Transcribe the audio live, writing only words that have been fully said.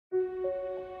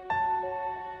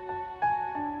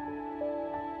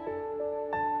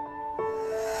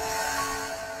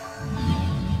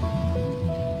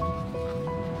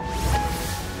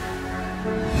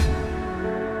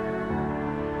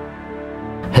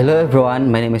Hello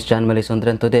everyone, my name is JMLisondra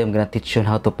and today I'm gonna teach you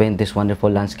how to paint this wonderful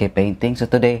landscape painting. So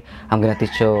today I'm gonna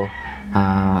teach you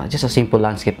just a simple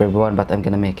landscape everyone, but I'm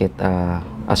gonna make it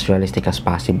as realistic as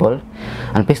possible.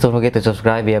 And please don't forget to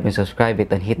subscribe if you haven't subscribed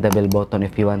it, and hit the bell button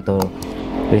if you want to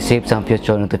receive some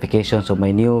future notifications of my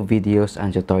new videos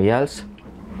and tutorials.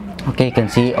 Okay, you can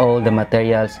see all the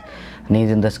materials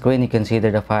needed on the screen. You can see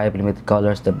there the 5 limited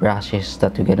colors, the brushes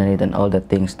that you're gonna need, and all the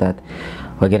things that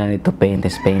we're gonna need to paint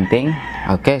this painting.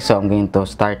 Okay, so I'm going to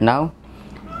start now,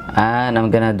 and I'm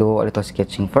gonna do a little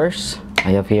sketching first.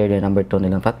 I have here the number 2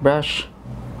 Nylon flat brush.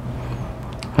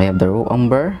 I have the raw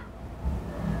umber.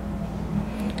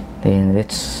 Then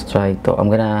let's try to, I'm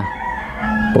gonna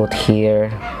put here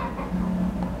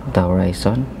the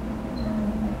horizon.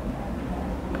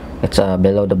 It's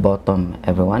below the bottom,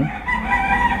 everyone.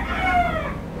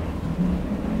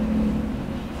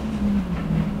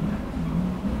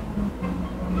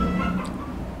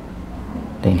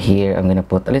 Then here I'm gonna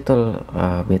put a little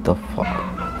bit of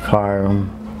farm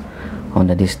on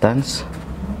the distance.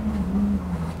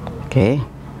 Okay,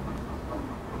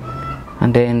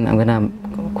 and then I'm gonna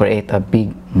create a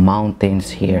big mountains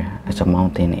here. It's a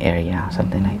mountain area,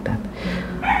 something like that.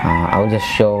 I'll just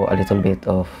show a little bit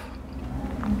of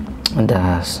the,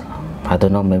 I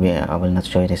don't know, maybe I will not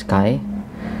show you the sky.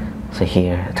 So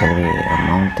here it will be a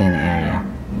mountain area.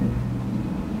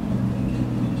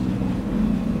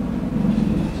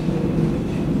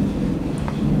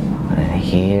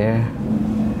 Here,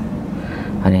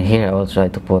 and then here I will try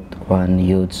to put one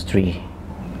huge tree,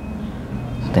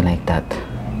 something like that,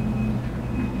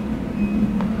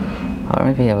 or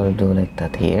maybe I will do like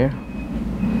that here,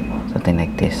 something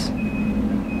like this.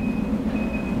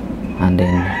 And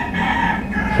then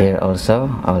here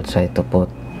also I will try to put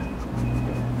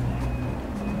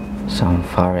some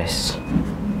forest.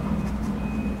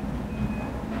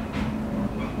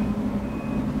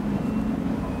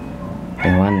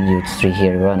 And one huge tree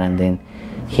here, and then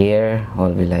here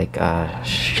will be like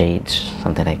shades,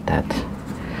 something like that,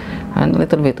 and a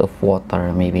little bit of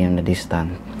water maybe in the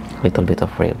distance, little bit of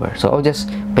river. So I'll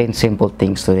just paint simple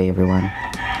things today, everyone,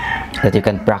 that you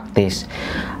can practice,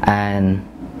 and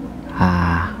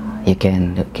you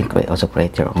can also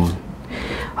create your own.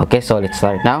 Okay, so let's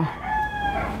start now.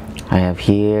 I have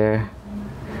here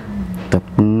the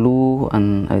blue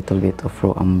and a little bit of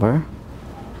raw umber,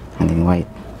 and then white.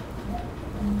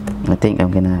 I think I'm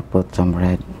gonna put some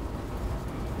red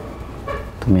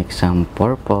to make some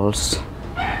purples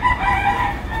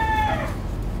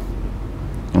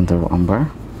on the raw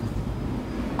umber.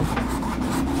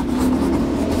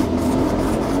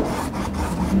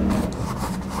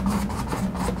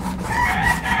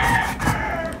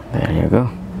 There you go.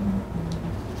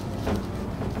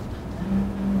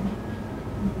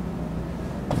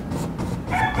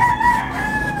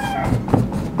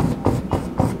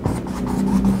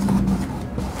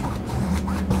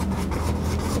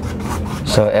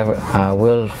 So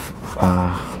we'll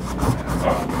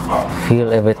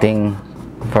fill everything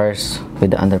first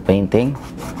with the underpainting.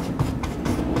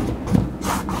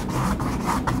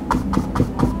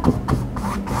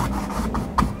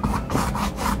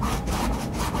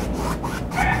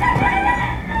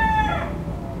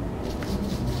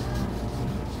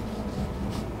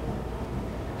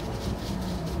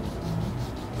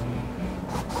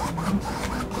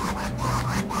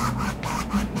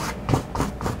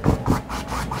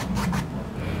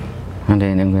 And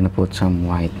then I'm gonna put some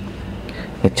white.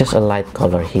 It's just a light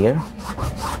color here.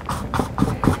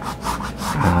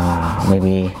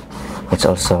 Maybe it's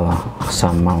also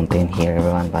some mountain here,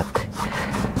 everyone, but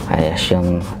I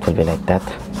assume it will be like that.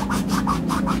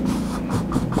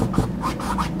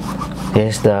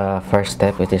 This is the first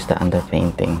step, it is the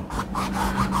underpainting,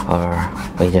 or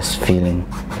we're just filling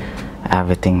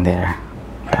everything there,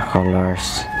 the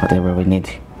colors, whatever we need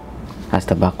as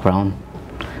the background.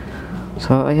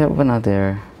 So I have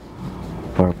another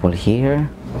purple here.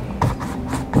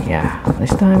 Yeah,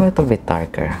 this time a little bit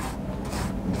darker.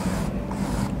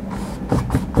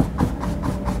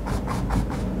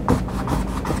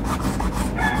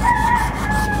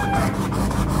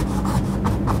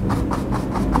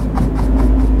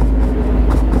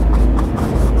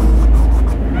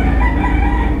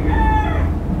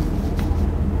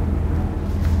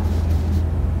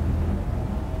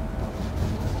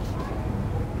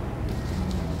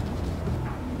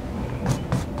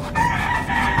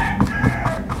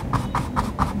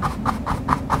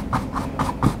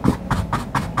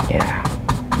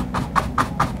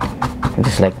 I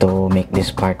just like to make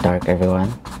this part dark,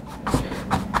 everyone.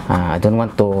 I don't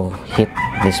want to hit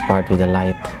this part with the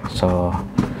light, so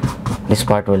this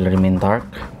part will remain dark.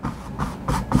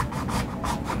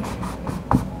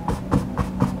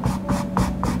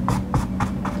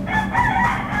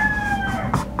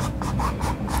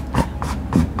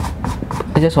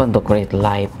 just want to create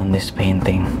light on this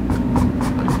painting,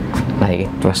 like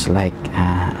it was like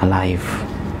alive.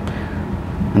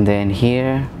 And then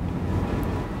here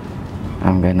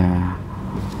I'm gonna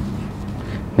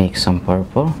make some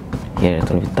purple. Here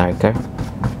it will be darker.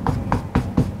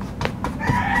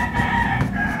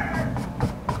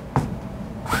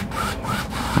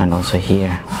 And also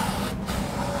here.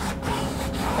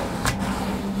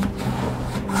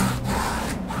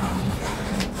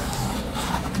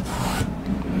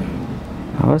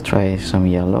 I will try some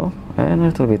yellow and a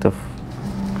little bit of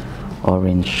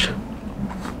orange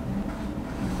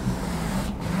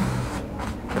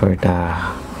for the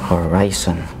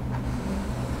horizon.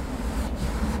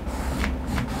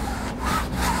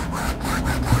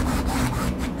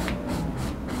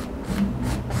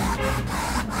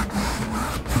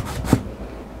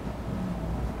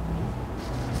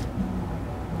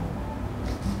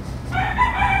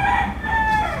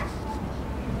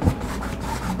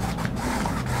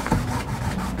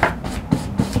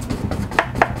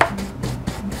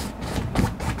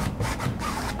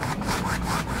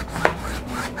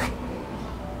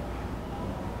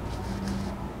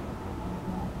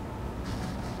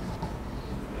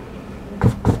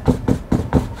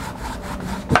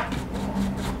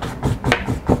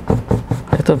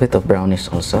 Little bit of brownish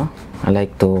also. I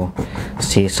like to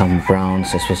see some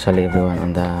browns, especially everyone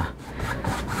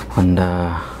on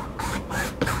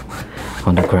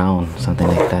the ground, something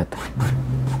like that.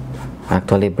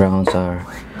 Actually, browns are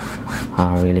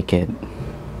really good.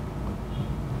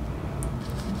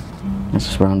 This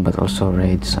is brown, but also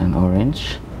reds and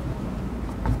orange.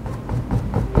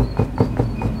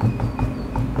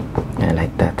 I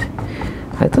like that.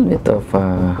 A little bit of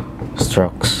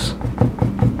strokes.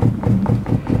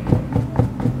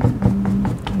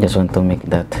 Just want to make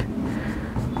that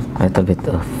a little bit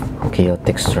of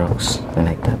chaotic strokes, something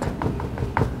like that.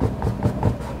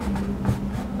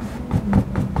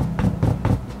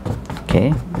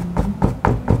 Okay.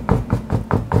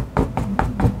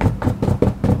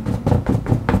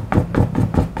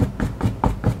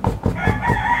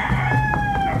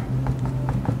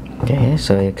 Okay,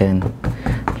 so you can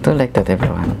do like that,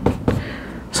 everyone,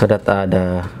 so that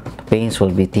the paints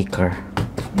will be thicker.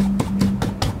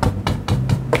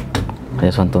 I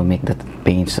just want to make the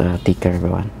paints thicker,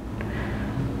 everyone.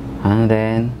 And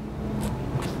then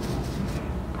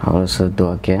I'll also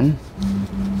do again.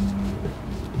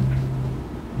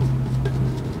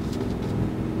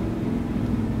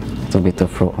 A little bit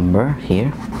of raw umber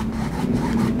here.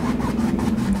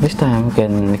 This time we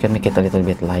can make it a little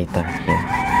bit lighter here.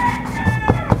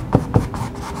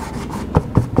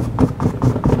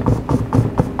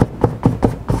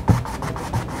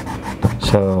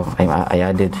 So I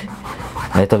added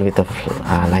a little bit of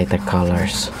lighter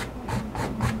colors.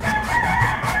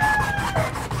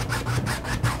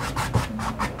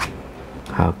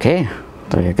 Okay,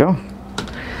 there you go.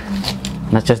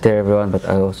 Not just there, everyone, but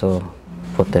I also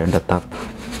put there on the top.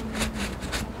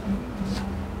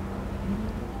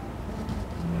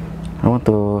 I want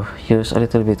to use a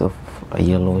little bit of a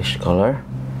yellowish color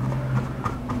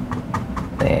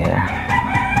there.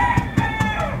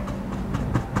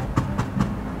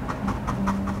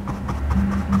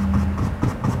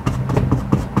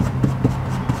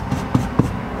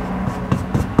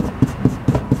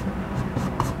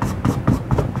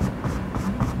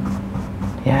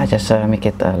 Yeah, just make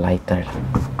it lighter,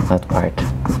 that part.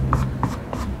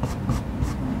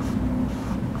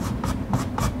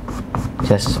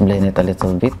 Just blend it a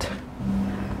little bit.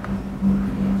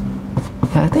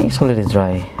 Yeah, I think it's already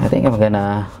dry. I think I'm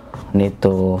gonna need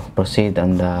to proceed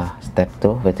on the step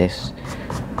 2, which is,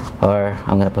 or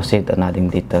I'm gonna proceed on adding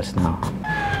details now.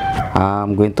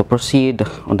 I'm going to proceed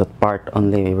on that part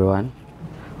only, everyone,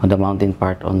 on the mountain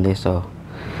part only. So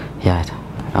yeah,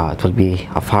 it will be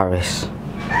a forest.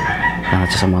 Not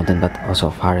just a mountain, but also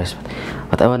a forest.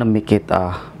 But I want to make it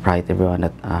bright, everyone,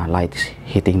 that light is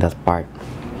hitting that part.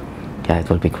 Yeah, it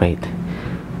will be great.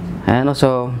 And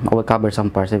also I will cover some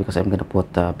parts because I'm gonna put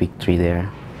a big tree there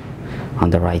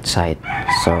on the right side.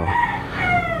 So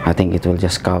I think it will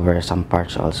just cover some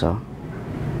parts also.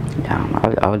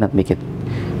 Yeah, I will not make it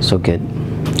so good,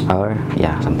 or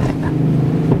yeah, something like that.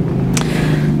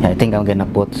 Yeah, I think I'm gonna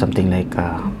put something like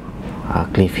a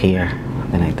cliff here,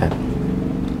 something like that.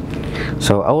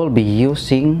 So I will be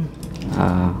using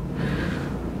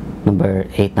number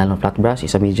 8 nylon flat brush.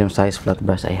 It's a medium size flat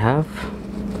brush I have.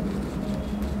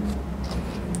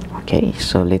 Okay,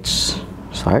 so let's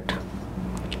start.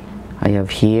 I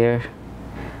have here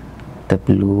the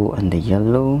blue and the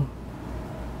yellow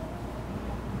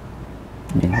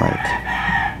and white.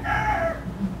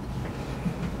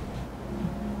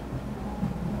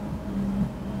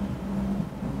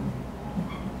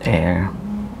 There.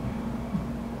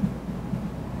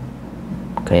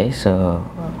 Okay, so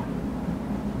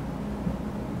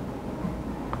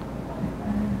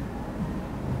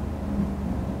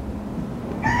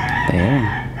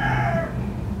there.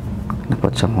 Gonna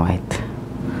put some white,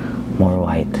 more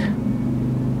white.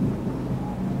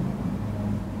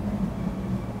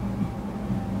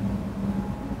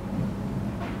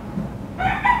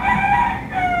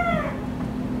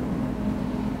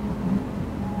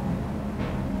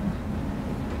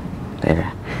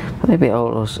 There. Maybe I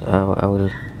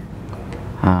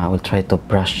will try to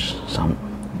brush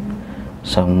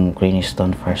some greenish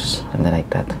stone first, something like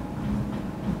that.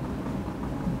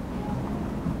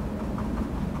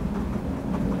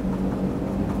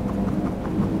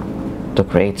 To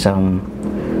create some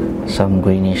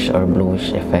greenish or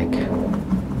bluish effect.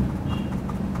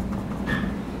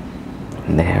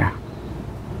 There.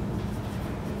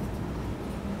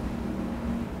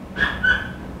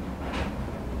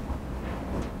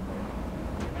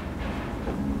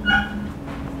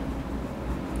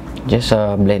 Just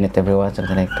blend it everyone,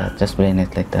 something like that. Just blend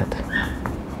it like that.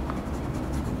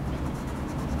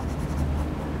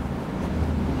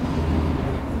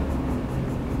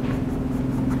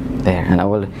 There, and I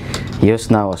will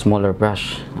use now a smaller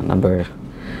brush, number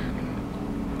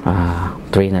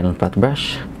 3 nylon flat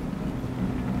brush.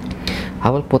 I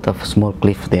will put a small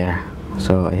cliff there.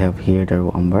 So I have here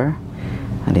the umber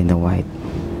and then the white.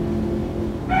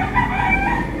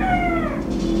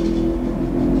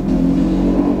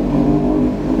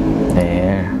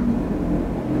 There.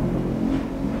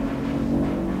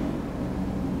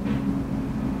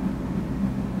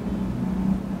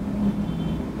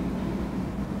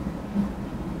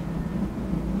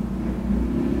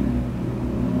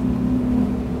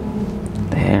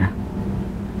 There.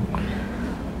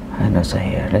 And also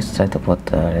here, let's try to put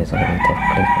a little bit of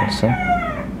clip also.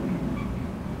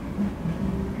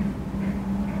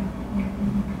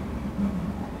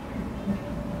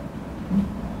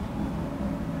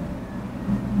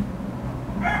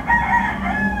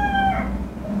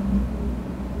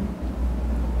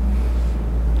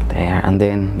 There, and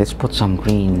then let's put some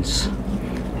greens.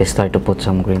 Let's start to put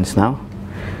some greens now.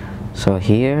 So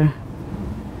here,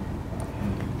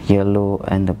 yellow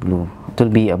and the blue. It will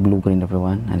be a blue green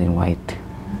everyone, and then white.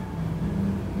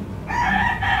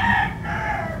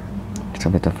 It's a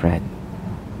bit of red.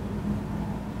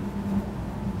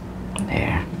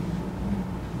 There.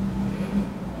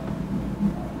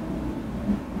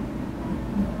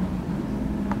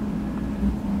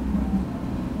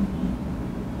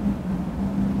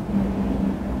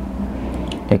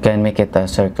 You can make it a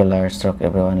circular stroke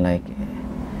everyone, like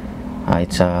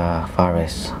it's a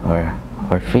forest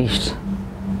or fish.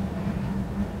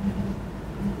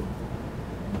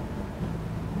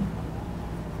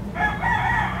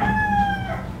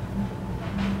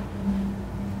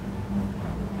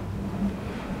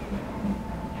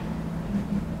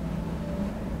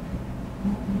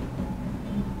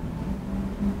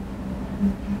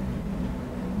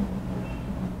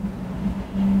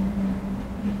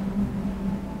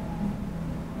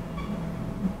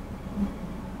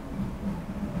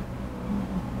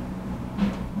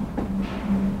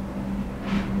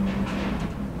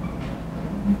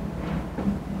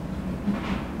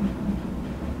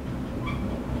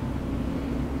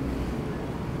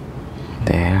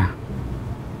 There.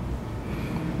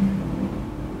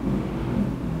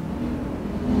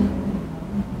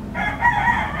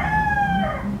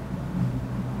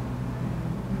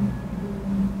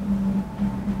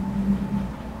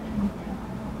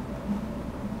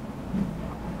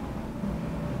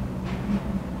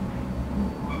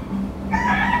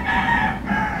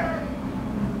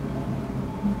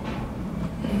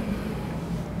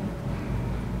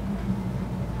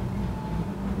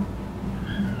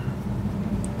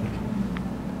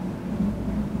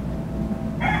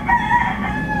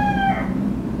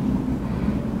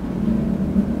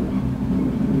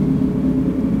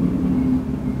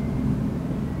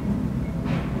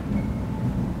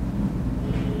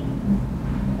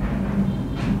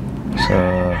 So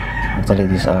actually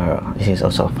this is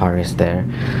also a forest there,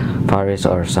 forest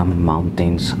or some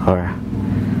mountains or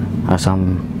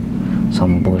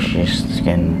some bushes you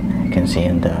can see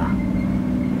on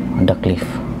the cliff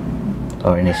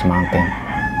or in this mountain.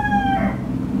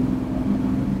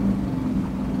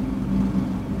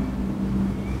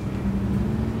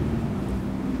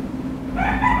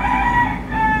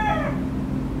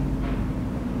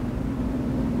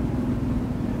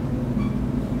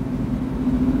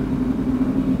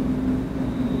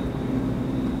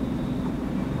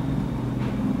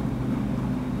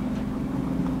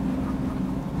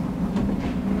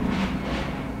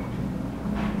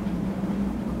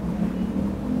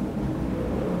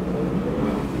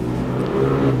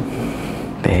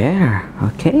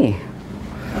 Okay,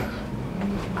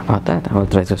 about that I will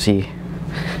try to see.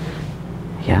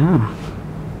 Yeah,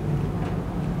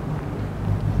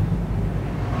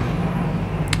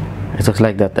 it looks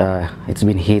like that it's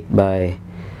been hit by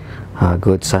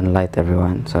good sunlight,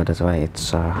 everyone, so that's why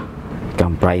it's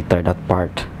become brighter, that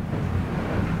part.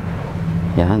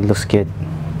 Yeah, it looks good.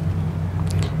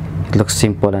 It looks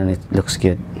simple and it looks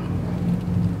good.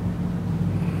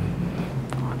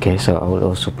 Okay, so I will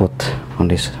also put on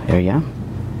this area,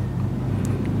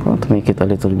 to make it a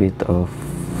little bit of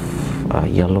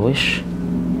yellowish.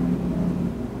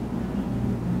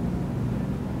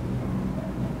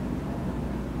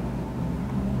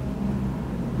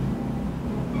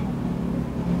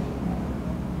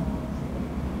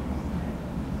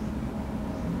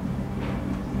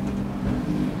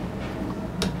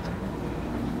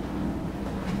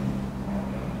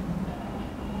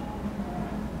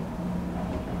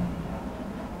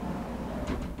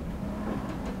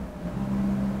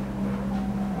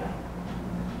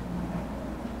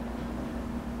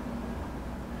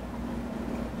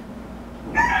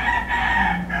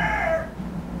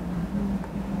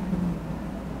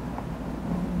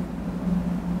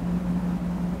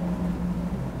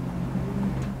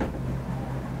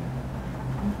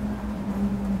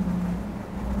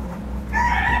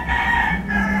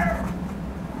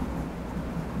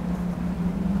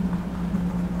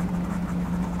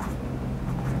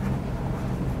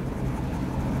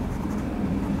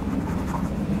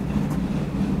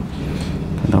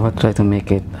 Now I'll try to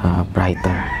make it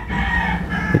brighter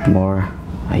with more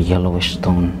a yellowish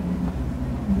tone.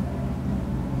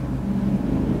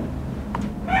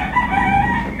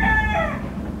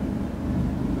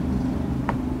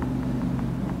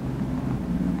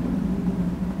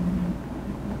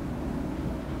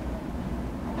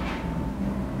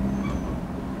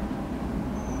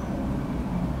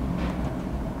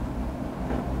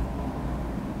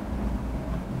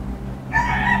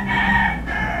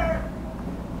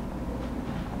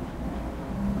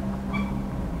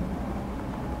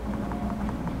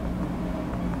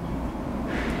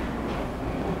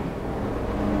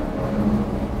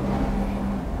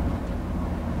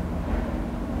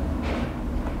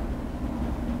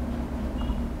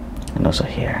 And also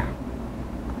here.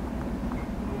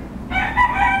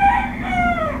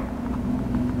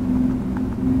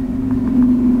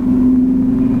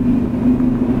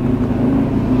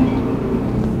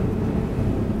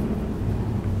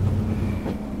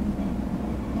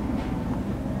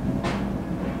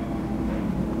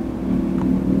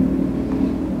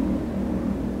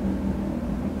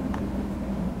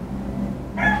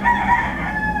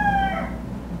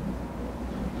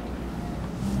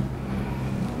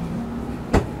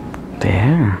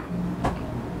 There.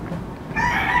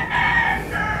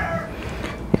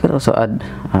 You could also add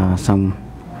some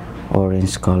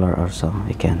orange color also.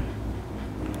 You can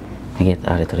make it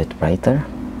a little bit brighter.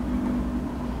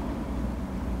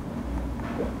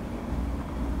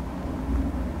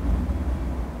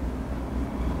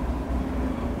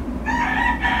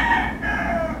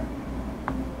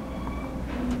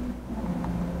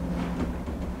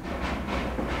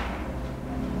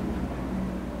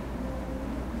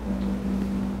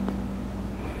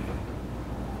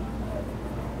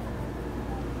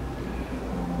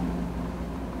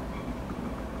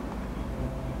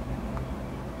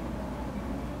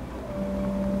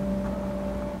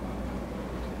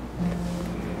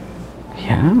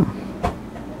 Yeah,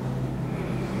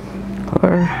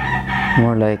 or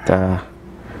more like a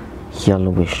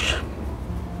yellowish.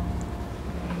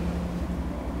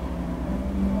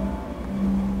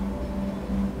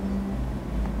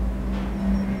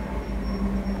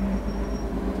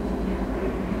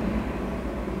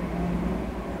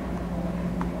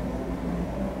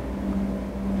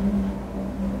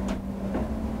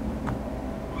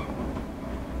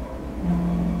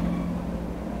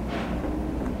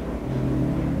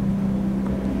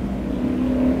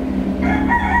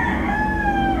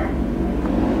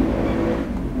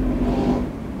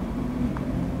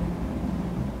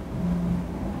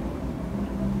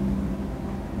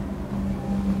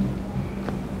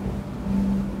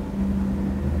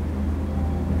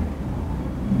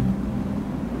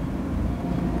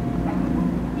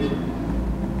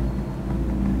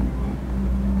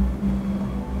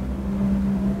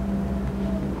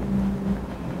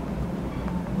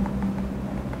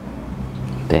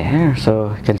 There,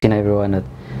 so you can see now, everyone, that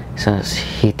it's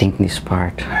hitting this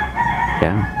part.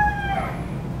 Yeah.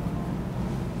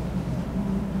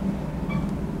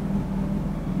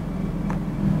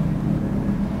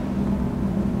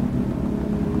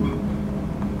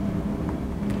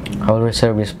 I will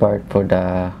reserve this part for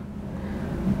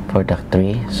for the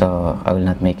tree, so I will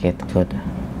not make it good.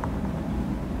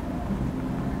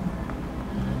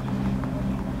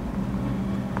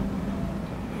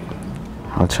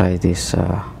 I'll try this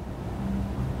to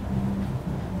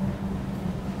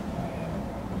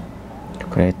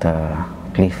create a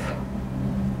cliff.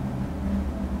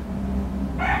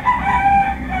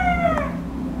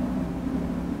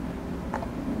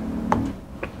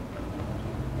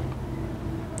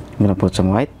 I'm gonna put some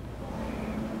white.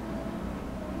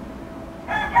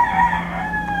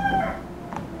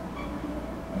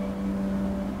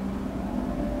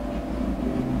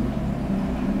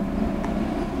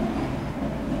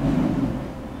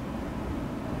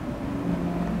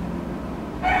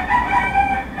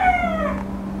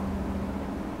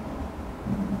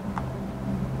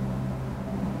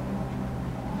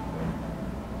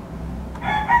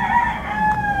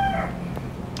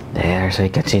 There, so you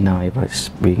can see now it was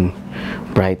being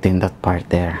bright in that part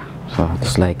there. So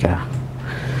it's like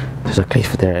there's a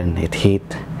cliff there, and it hit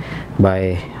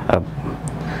by a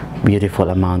beautiful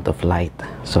amount of light.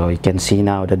 So you can see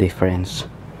now the difference.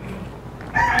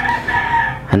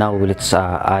 And now let's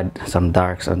add some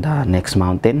darks on the next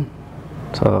mountain.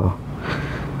 So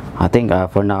I think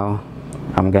for now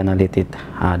I'm gonna let it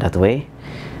that way,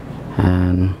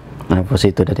 and I'll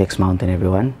proceed to the next mountain,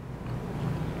 everyone.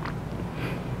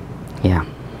 Yeah.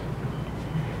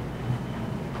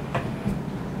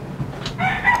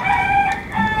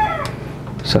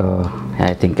 So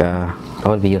I think I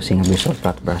will be using a visual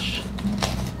flat brush.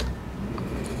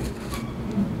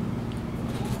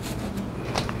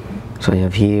 So I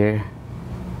have here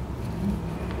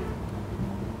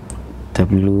the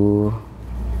blue,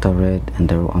 the red, and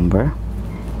the umber.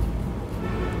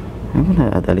 I'm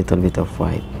gonna add a little bit of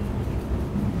white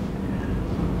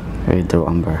with the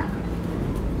umber.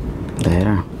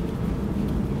 There.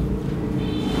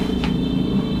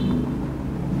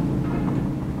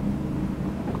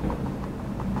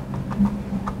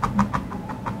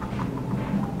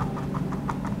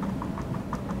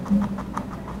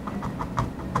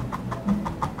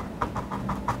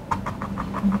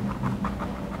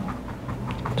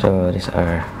 So these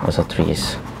are also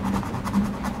trees.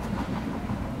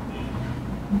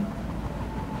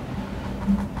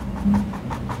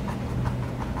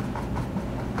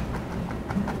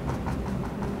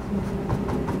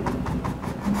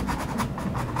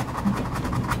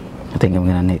 I think I'm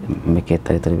gonna make it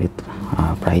a little bit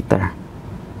brighter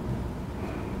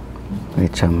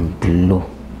with some blue.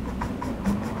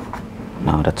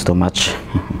 No, that's too much. A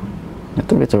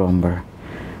little bit of umber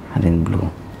and then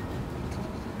blue.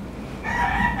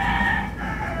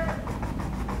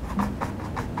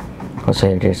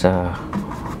 Also, there's a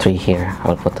tree here.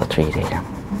 I'll put a tree there.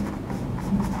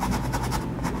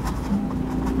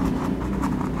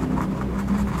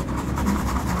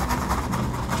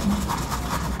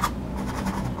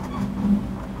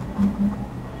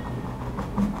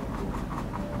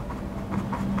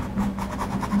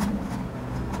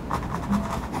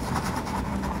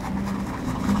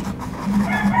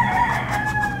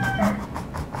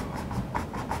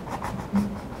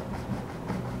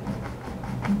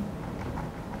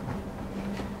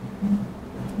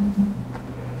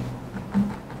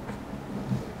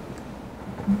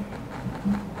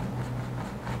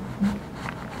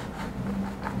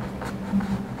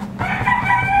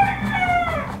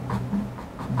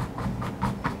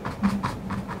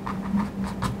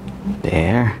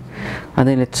 There, and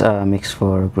then let's mix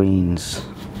for greens,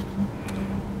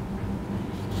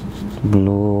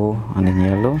 blue and then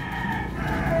yellow.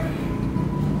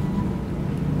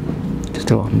 Just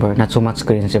the umber, not so much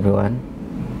greens, everyone.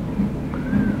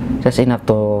 Just enough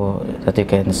to that you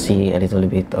can see a little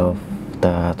bit of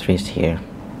the trees here.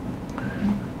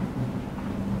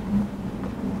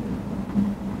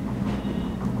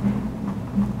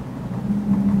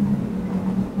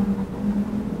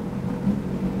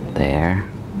 There.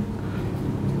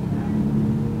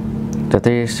 The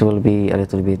trees will be a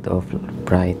little bit of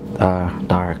bright,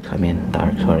 dark,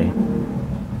 sorry.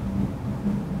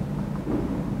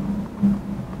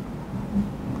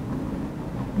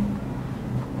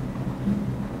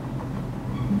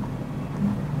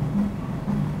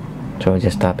 So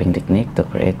just tapping technique to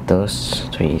create those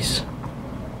trees.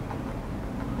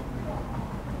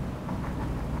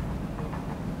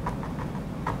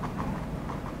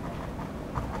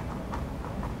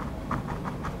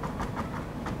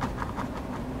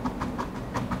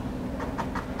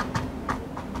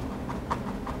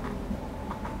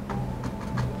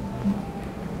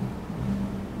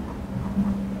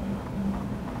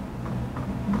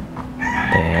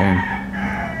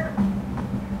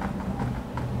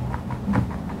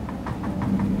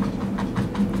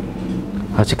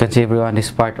 As you can see everyone, this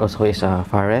part also is a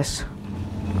forest.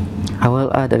 I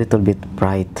will add a little bit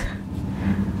bright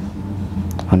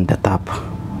on the top,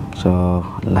 so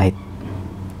light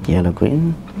yellow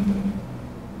green.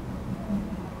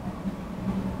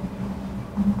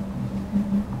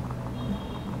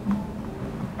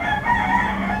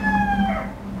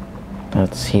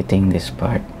 That's hitting this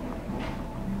part.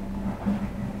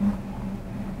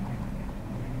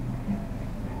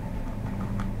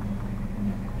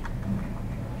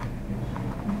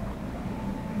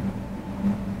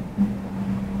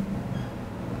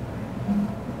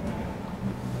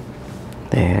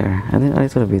 There, and then a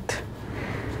little bit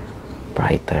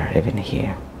brighter even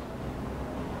here.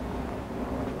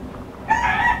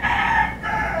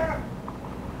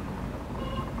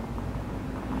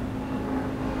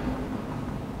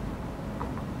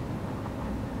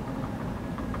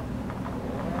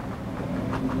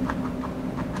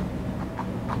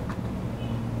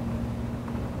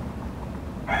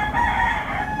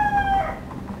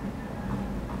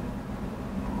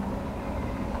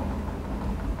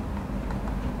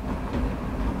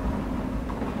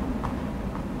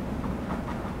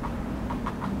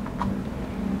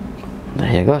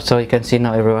 There you go. So you can see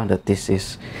now everyone that this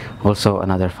is also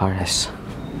another forest,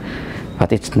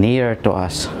 but it's nearer to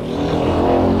us.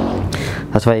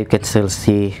 That's why you can still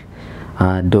see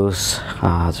those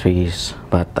trees,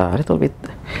 but a little bit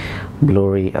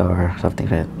blurry or something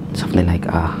like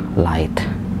light.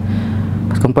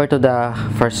 But compared to the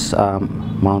first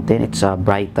mountain, it's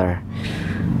brighter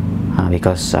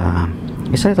because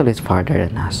it's a little bit farther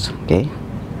than us. Okay,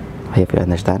 I hope you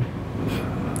understand.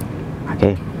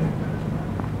 Okay.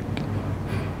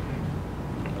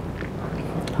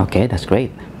 Okay, that's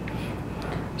great.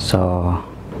 So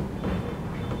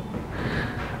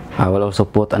I will also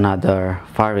put another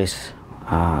forest.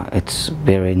 It's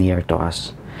very near to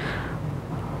us.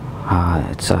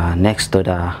 It's next to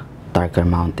the darker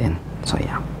mountain. So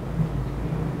yeah,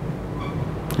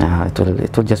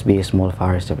 it will just be a small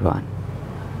forest, everyone.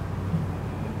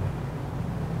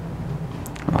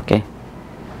 Okay.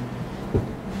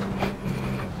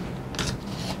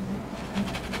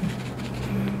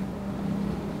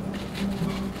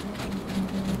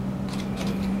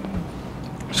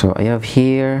 So I have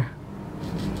here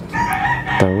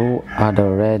the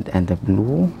red and the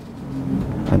blue,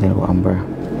 and then umber.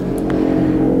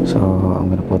 So I'm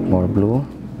gonna put more blue.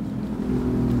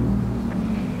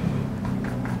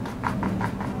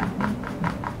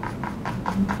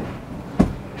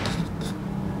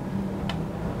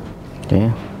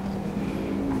 Okay.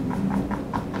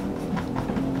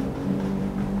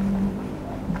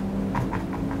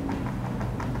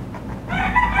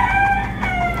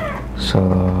 So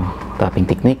tapping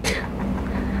technique,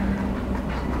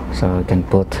 so you can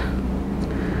put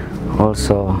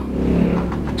also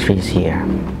trees here.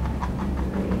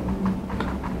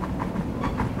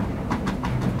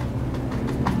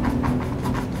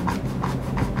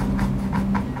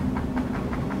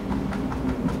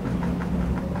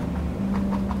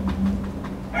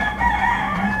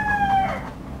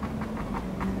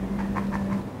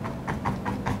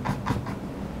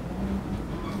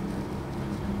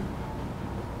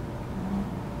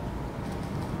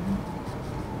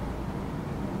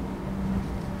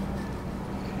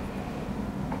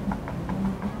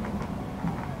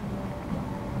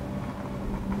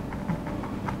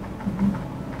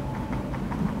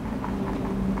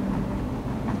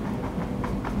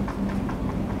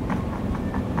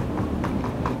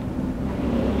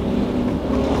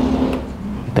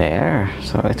 There,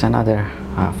 so it's another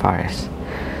forest.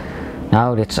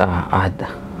 Now let's add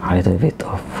a little bit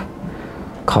of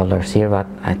colors here, but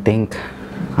I think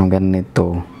I'm gonna need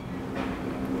to,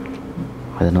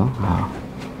 I don't know, I'll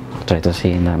try to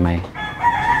see in my,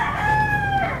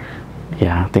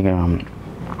 yeah, I think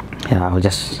yeah,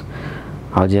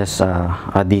 I'll just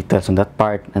add details on that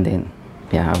part, and then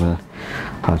yeah,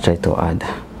 I'll try to add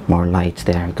more lights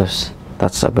there, because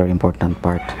that's a very important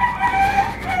part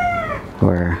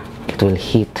where it will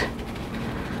hit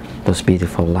those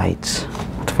beautiful lights.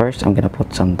 But first I'm gonna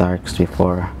put some darks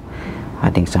before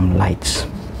adding some lights.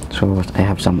 So I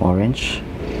have some orange.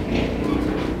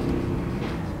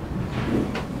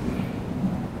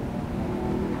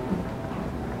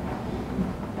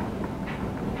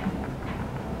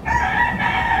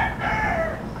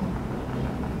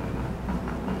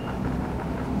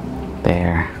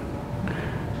 There.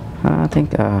 I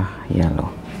think yellow.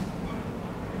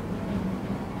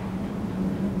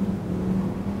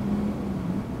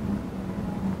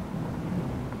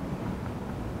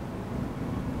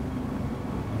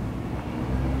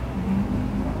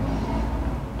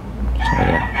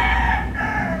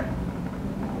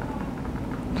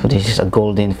 So this is a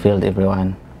golden field,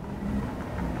 everyone.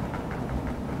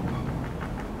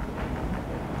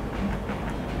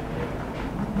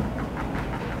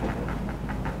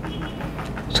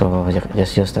 So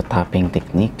just use the tapping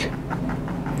technique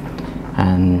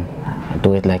and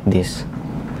do it like this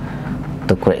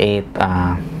to create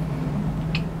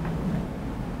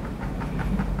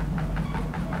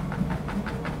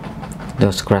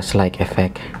those crush-like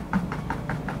effect.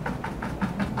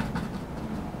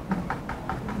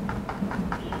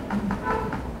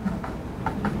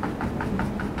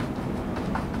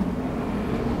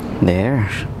 There.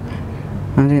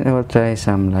 And then I will try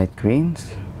some light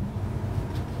greens.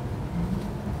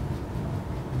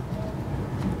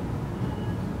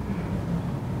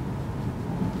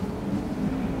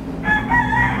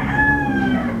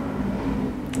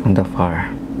 On the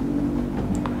far.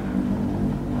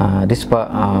 This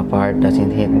part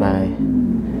doesn't hit by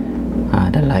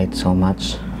the light so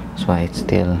much. That's why it's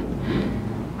still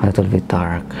a little bit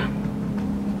dark.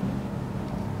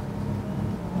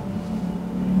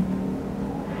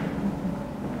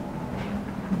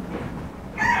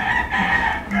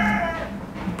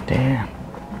 There.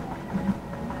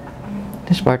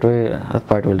 That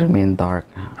part will remain dark.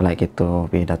 I like it to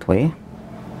be that way.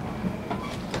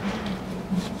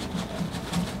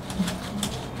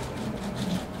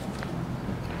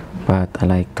 But I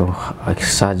like to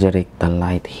exaggerate the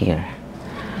light here.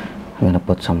 I'm gonna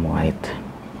put some white.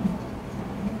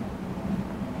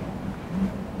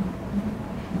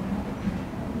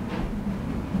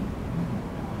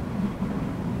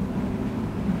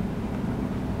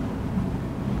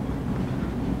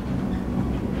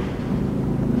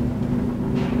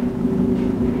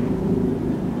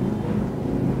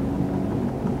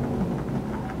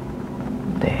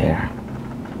 There.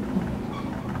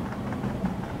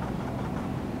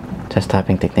 Just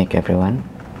tapping technique, everyone.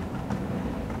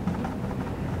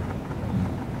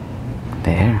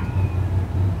 There.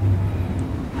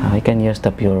 Now I can use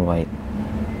the pure white.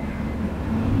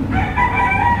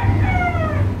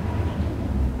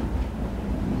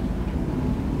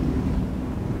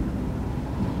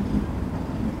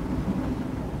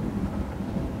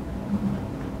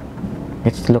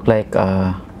 It looks like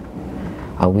a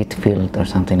wheat field or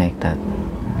something like that.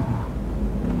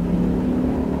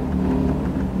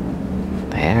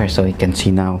 There, so you can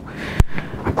see now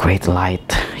a great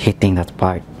light hitting that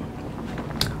part.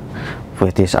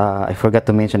 With this, I forgot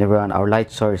to mention, everyone, our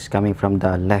light source is coming from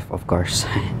the left, of course,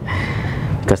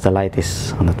 because the light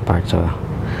is on that part. So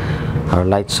our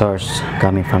light source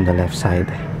coming from the left side,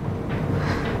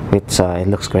 which it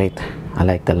looks great. I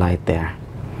like the light there.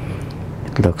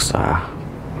 It looks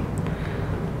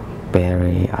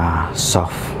very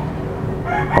soft,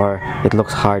 or it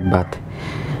looks hard, but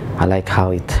I like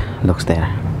how it looks there.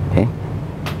 Okay,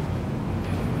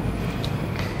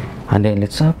 and then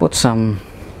let's put some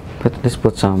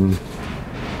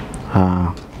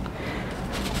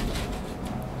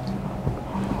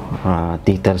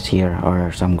details here,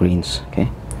 or some greens. Okay,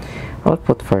 I'll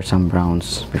put first some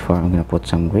browns before I'm gonna put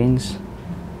some greens,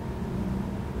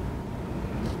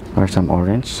 or some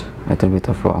orange, a little bit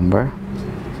of raw umber.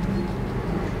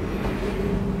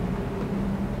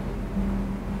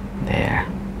 There.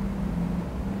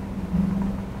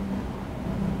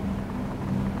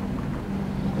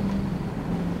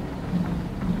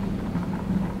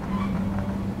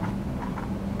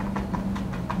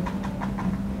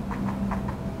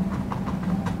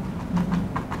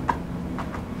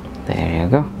 There you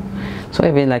go. So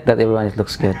even like that, everyone, it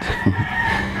looks good.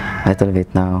 A little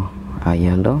bit now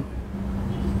yellow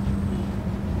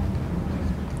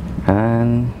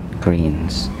and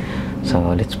greens. So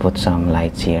let's put some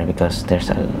lights here, because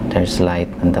there's light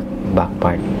on the back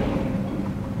part.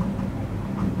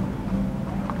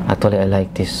 Actually, I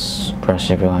like this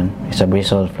brush, everyone. It's a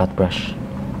bristle flat brush,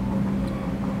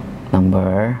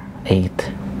 number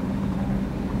 8.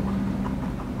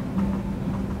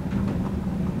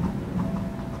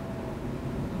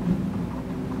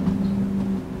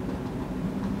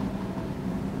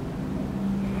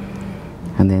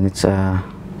 And then it's add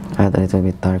a little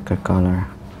bit darker color,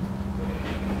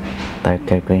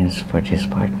 darker greens for this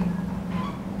part.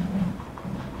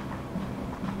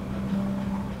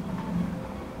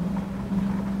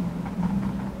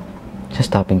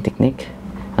 Just tapping technique,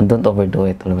 and don't overdo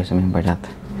it. Always remember that.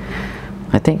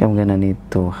 I think I'm gonna need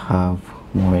to have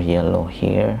more yellow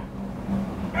here.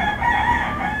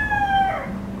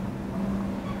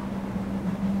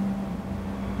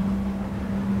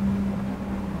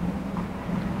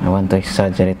 I want to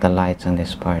exaggerate the lights on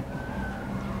this part.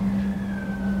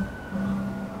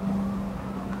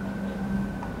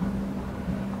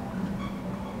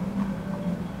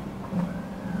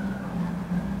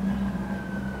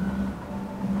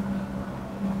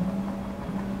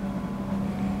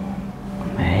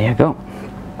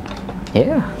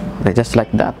 just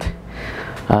like that,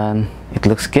 and it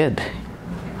looks good.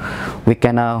 We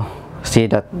can now see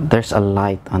that there's a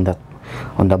light on that,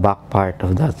 on the back part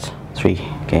of that tree.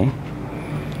 Okay,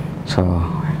 so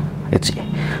it's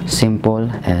simple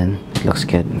and it looks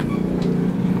good.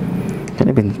 Can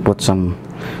even put some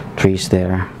trees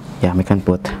there. Yeah, we can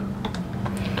put,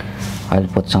 I'll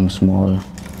put some small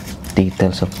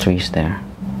details of trees there.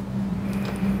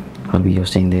 I'll be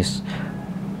using this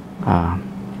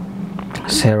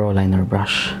zero liner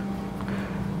brush.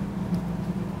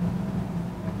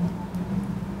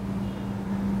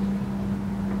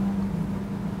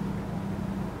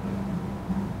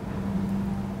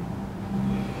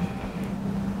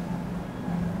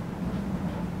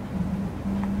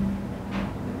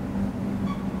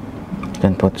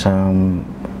 Can put some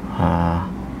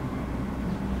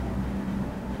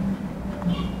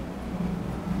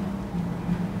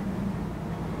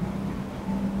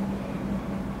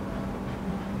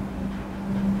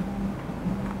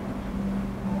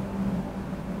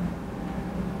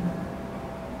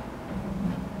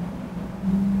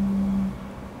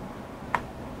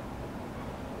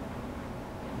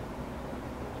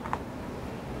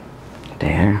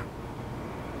there.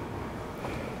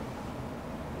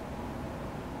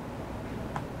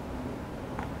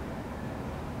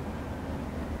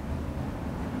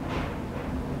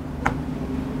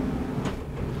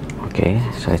 Okay,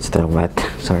 so it's still wet,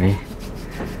 sorry.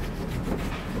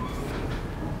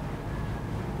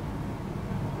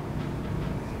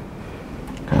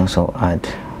 Can also add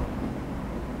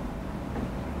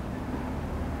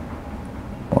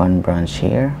one branch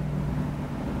here.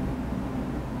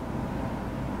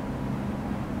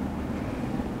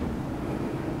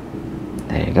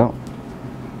 There you go.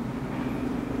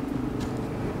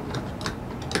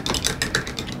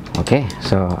 Okay,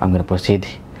 so I'm gonna proceed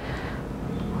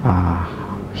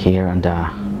here on the,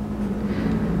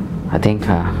 I think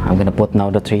I'm gonna put now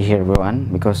the tree here, everyone,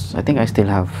 because I think I still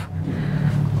have,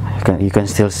 you can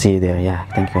still see there. Yeah,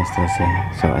 I think you can still see.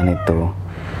 So I need to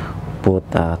put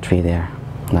a tree there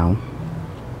now.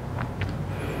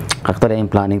 Actually, I'm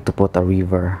planning to put a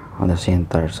river on the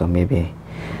center, so maybe,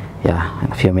 yeah,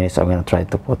 in a few minutes I'm gonna try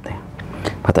to put it.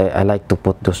 But I like to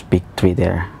put those big tree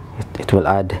there. It will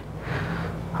add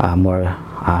more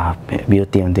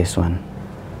beauty on this one.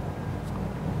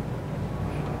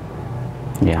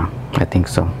 Yeah, I think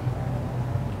so.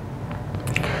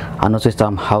 And also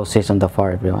some houses on the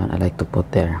far, everyone, I like to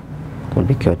put there. It will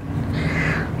be good.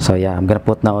 So yeah, I'm gonna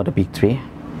put now the big tree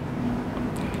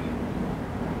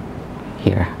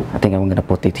here. I think I'm gonna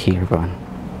put it here, everyone.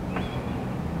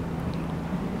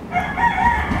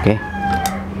 Okay,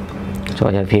 so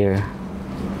I have here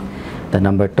the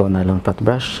number 2 nylon flat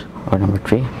brush, or number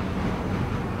 3.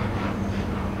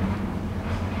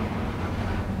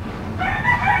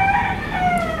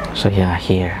 So yeah,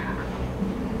 here.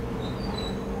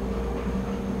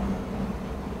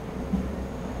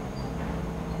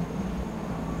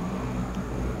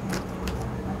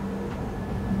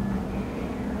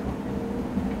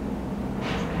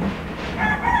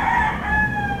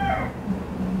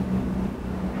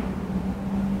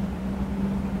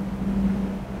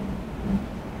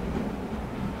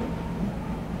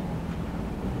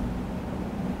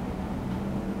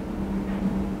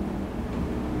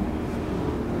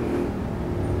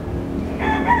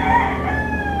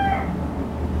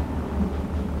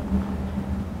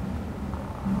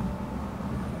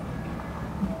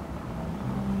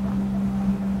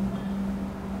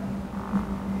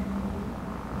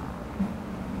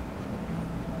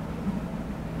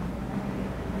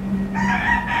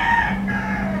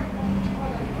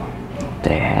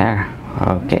 There,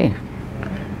 okay.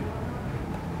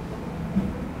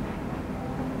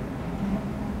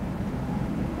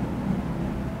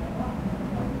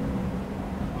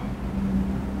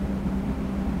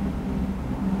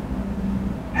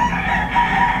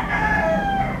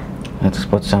 Let's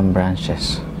put some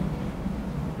branches.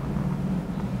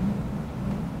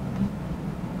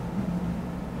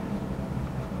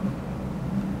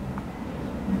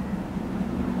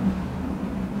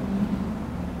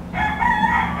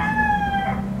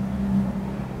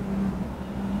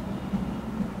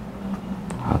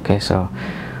 Okay, so,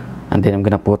 and then I'm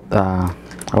gonna put I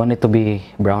want it to be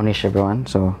brownish, everyone,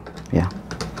 so yeah,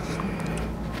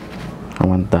 I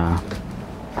want but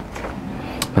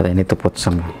I need to put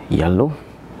some yellow.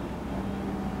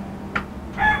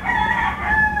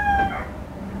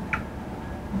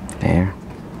 There.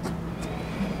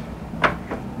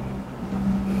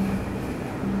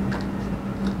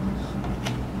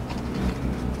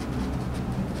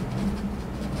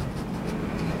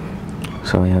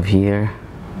 So I have here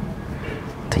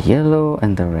the yellow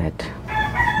and the red.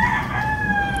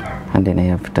 and then I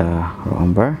have the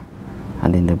umber,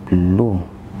 and then the blue,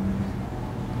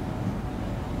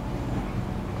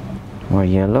 more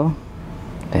yellow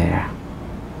there.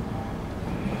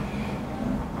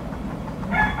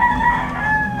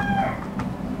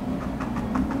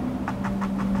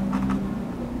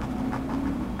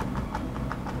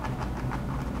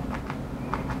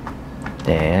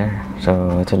 There,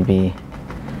 so it will be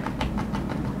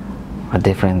a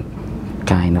different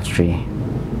kind of tree.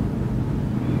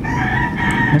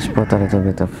 Let's put a little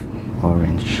bit of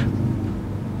orange.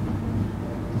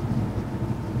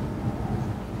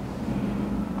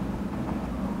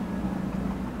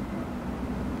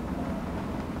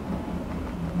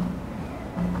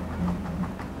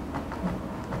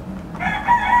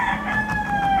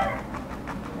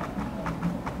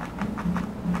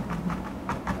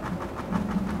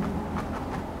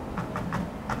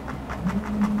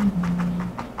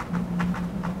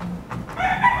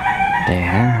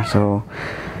 There, so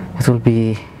it will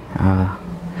be a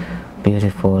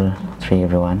beautiful tree,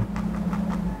 everyone.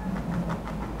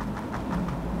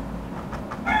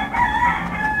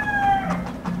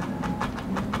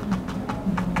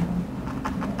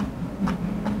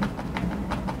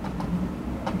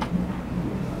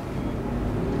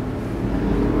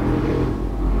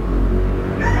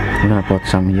 I'm gonna put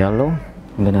some yellow.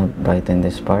 I'm gonna brighten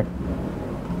this part.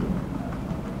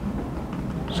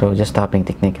 So just tapping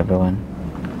technique, everyone.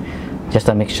 Just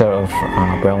a mixture of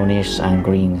brownish and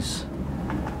greens.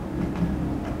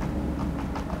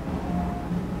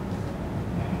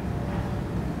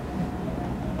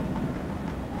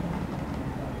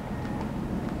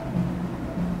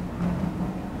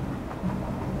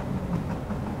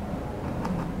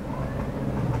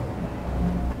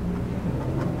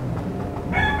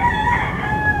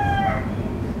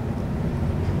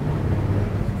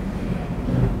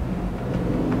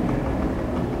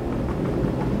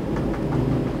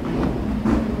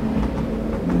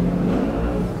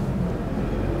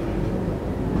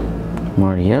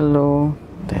 More yellow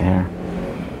there.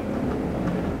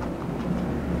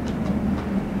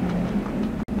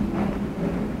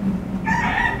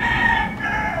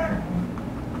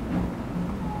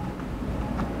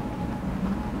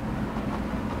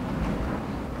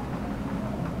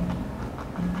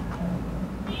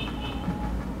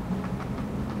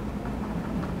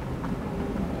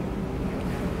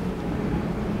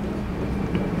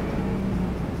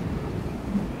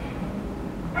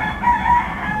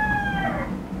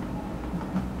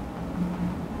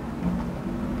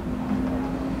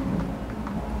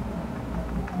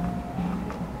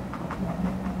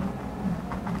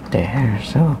 There,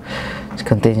 so let's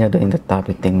continue doing the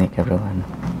tapping technique, everyone.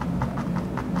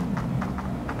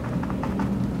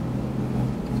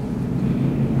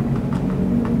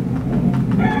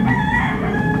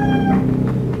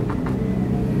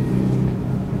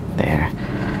 There,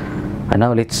 and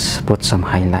now let's put some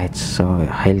highlights. So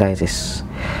highlights is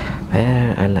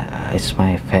it's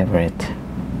my favorite.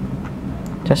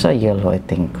 Just a yellow, I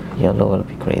think yellow will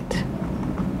be great.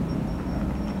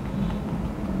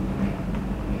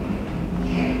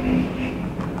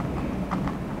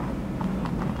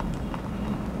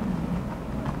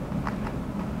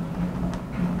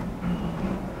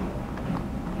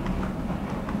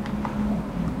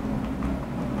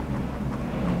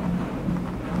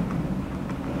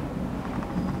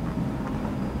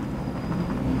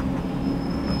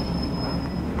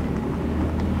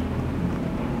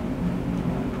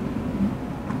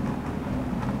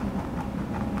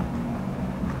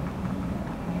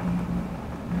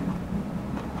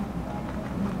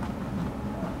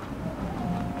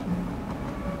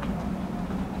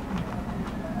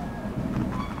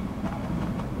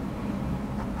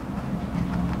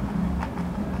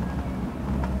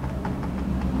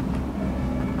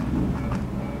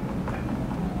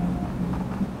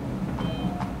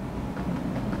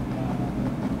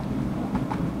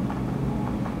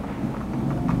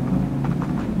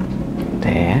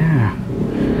 There.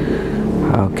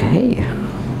 Okay.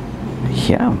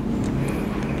 Yeah.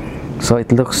 So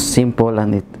it looks simple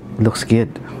and it looks good.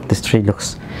 This tree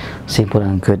looks simple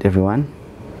and good, everyone.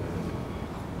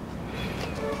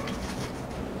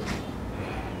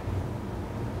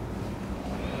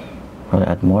 I'll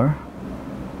add more.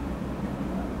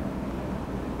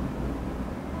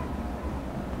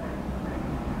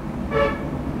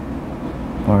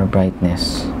 More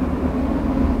brightness.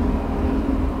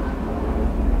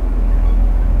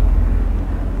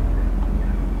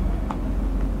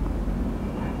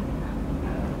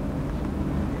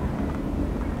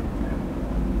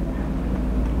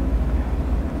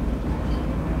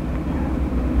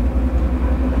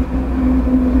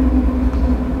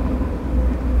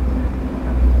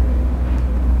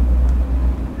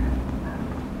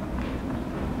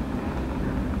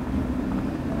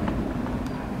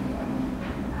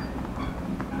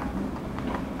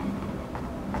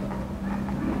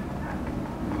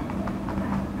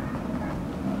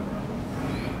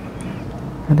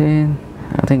 And then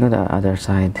I think on the other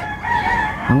side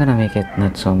I'm gonna make it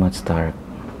not so much dark.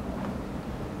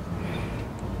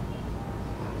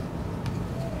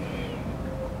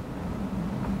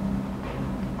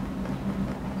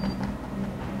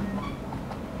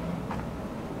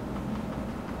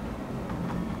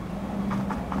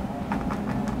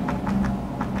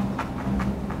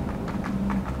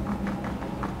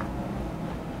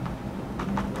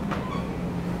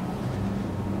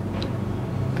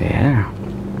 There.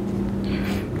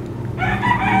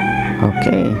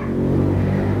 Okay.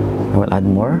 I will add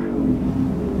more.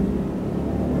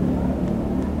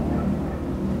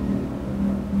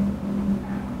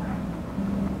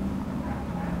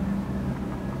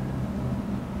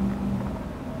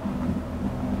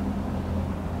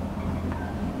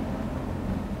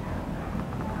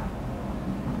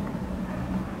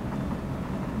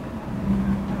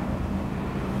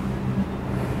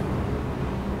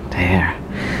 There.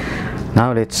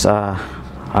 Now let's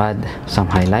add some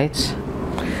highlights.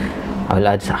 I'll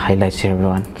add some highlights here,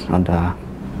 everyone, on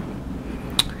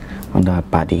the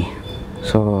body.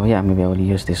 So yeah, maybe I will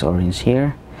use this orange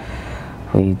here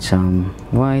with some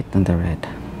white and the red.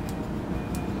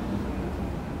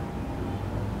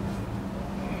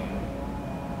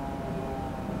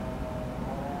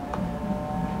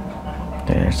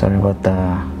 There. Sorry about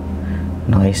the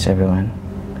noise, everyone,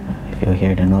 if you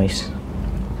hear the noise.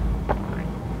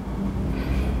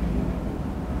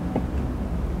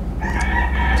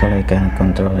 So I cannot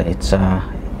control it.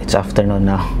 It's afternoon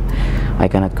now. I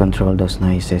cannot control those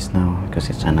noises now because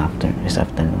it's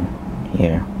afternoon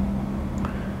here.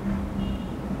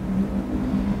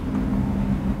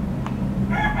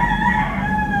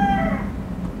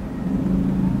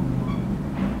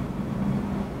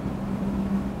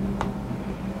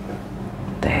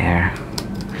 There.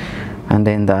 And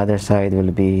then the other side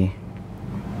will be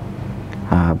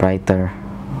brighter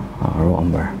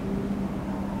umber.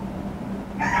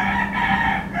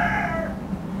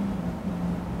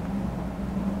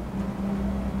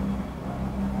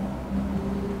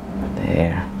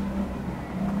 There.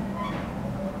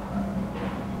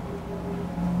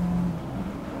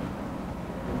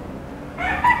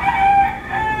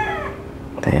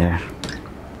 There.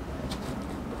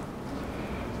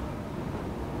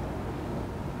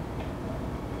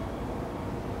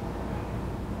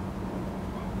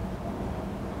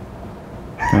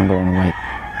 I'm going white.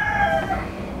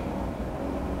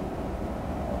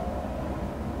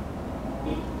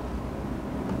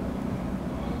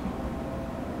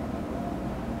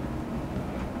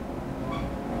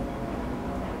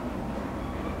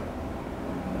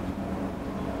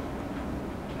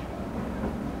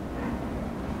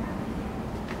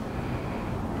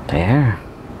 There.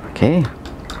 Okay.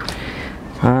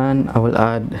 And I will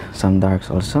add some darks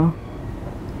also.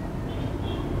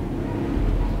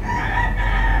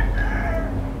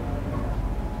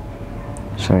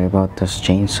 Sorry about those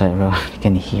chains, everyone. You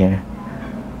can hear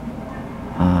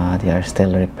they are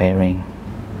still repairing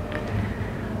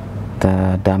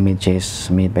the damages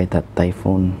made by that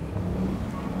typhoon.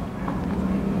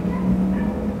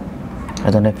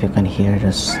 I don't know if you can hear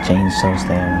those chainsaws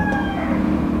there.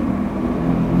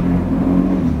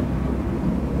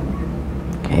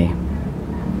 Okay.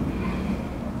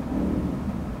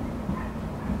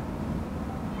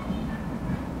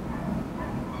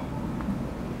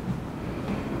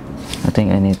 I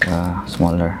think I need a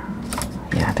smaller.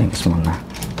 Yeah, I think smaller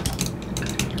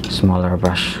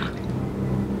brush.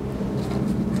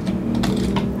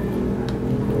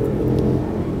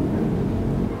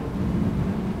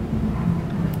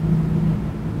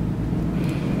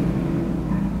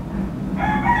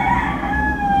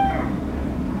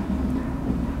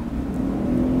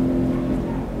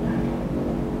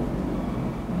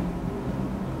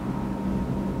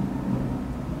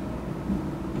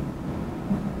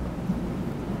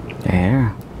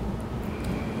 There.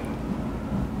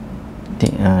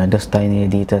 Those tiny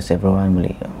details, everyone,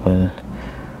 will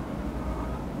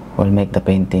make the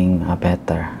painting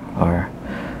better, or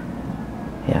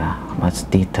yeah, much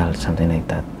detailed, something like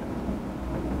that.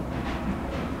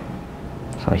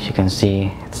 So as you can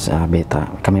see, it's a bit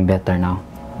becoming better now.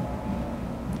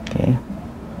 Okay.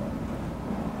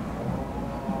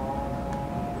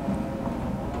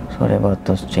 Sorry about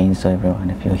those chainsaw, everyone,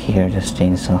 if you hear this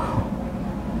chainsaw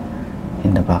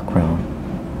in the background.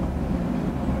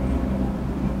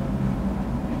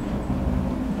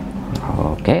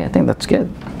 Okay, I think that's good.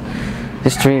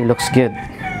 This tree looks good.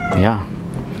 Yeah,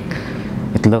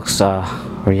 it looks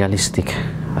realistic.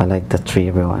 I like the tree,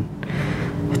 everyone.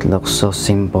 It looks so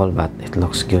simple, but it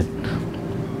looks good,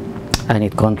 and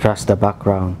it contrasts the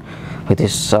background with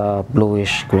this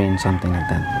bluish green, something like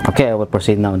that. Okay, I will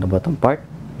proceed now on the bottom part.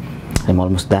 I'm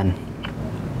almost done.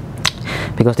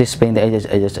 Because this painting,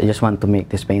 I just want to make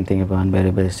this painting everyone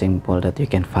very simple that you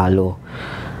can follow,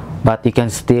 but you can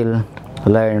still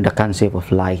learn the concept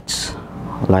of lights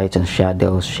and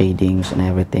shadows, shadings and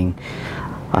everything,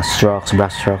 strokes,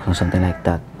 brush strokes and something like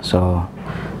that. So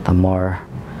the more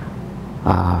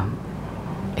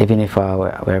even if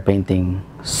we're painting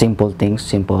simple things,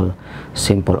 simple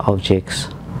objects,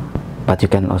 but you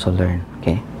can also learn.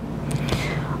 Okay,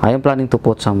 I am planning to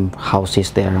put some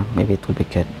houses there. Maybe it will be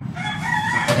good.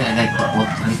 Okay, I like to put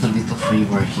a little bit of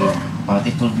river here, but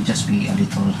it will just be a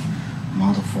little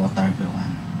amount of water,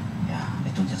 everyone. Yeah,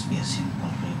 it will just be a simple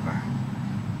river.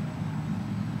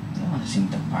 Yeah, a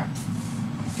simple part.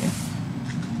 Okay.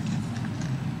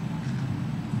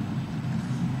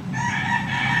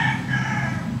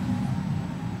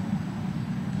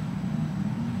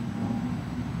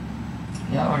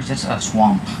 Yeah, or just a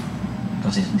swamp,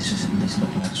 because this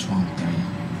looks like swamp area.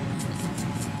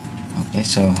 Okay,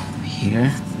 so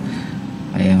here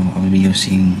I will be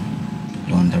using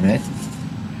blue on the red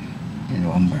and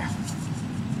umber.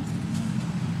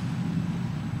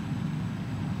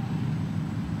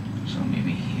 So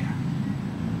maybe here.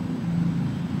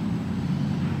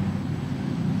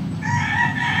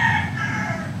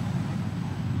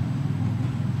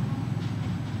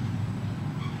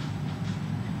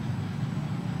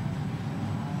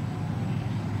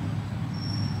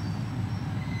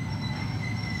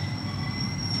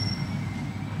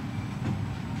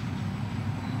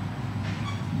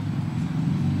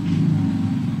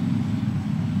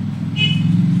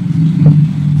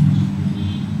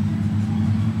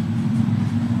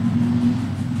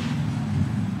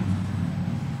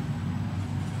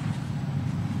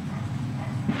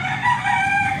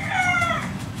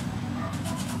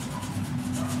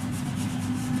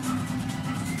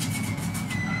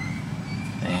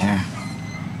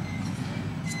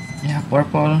 Yeah,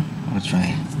 purple. I'll try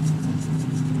a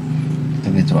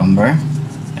little bit of umber.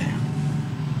 Okay.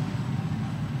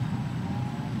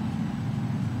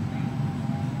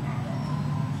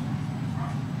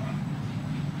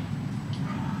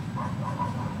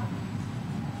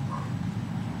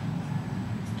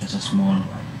 Just a small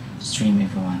stream,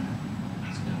 everyone.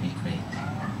 It's gonna be great.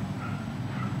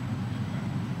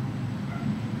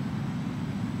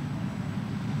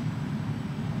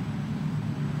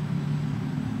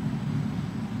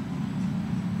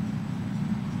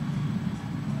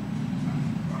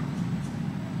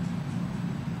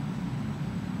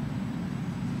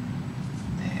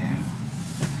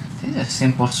 These are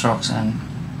simple strokes and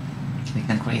we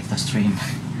can create a stream.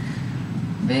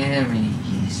 Very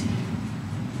easy.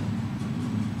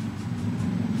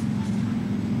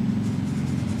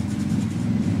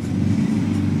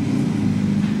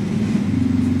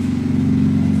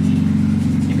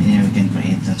 Even here we can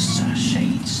create those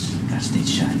shades, casted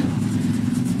shadow.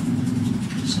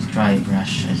 So dry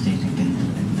brush, I think you can do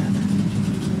like that.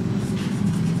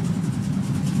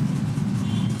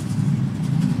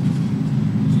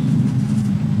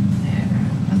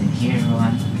 Here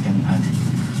we can add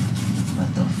a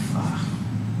lot of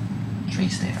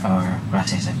trees there, or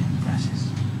grasses, I mean grasses.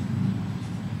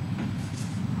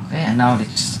 Okay, and now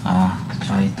let's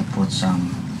try to put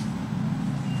some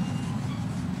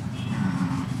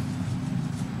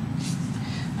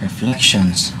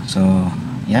reflections. So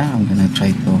yeah, I'm gonna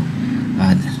try to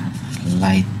add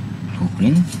light blue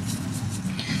green,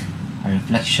 a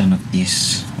reflection of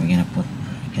this. We're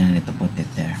gonna need to put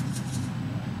it there.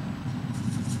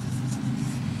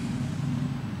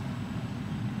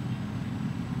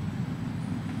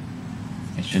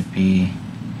 It should be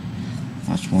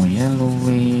much more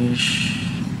yellowish.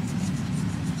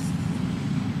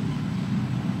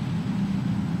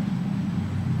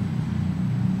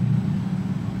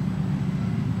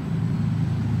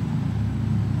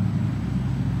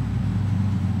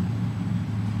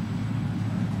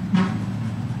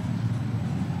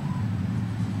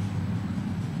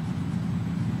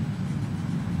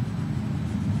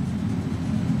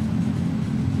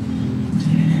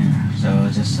 There. So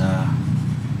just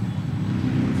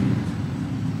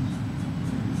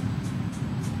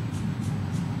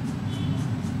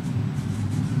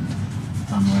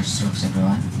more strokes,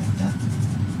 everyone, like that.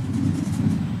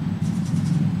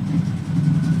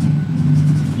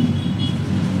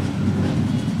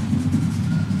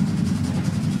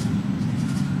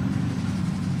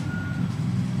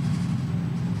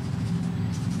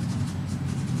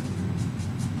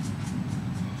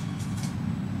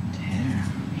 There,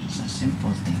 it's a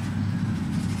simple thing.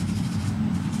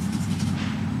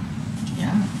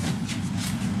 Yeah,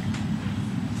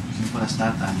 simple as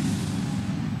that.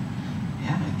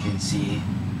 can see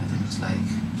what it looks like.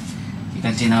 You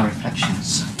can see now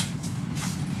reflections.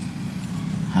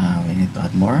 We need to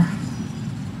add more.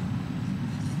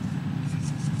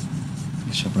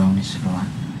 It's a brownish one.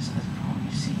 Let's add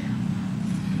brownish here.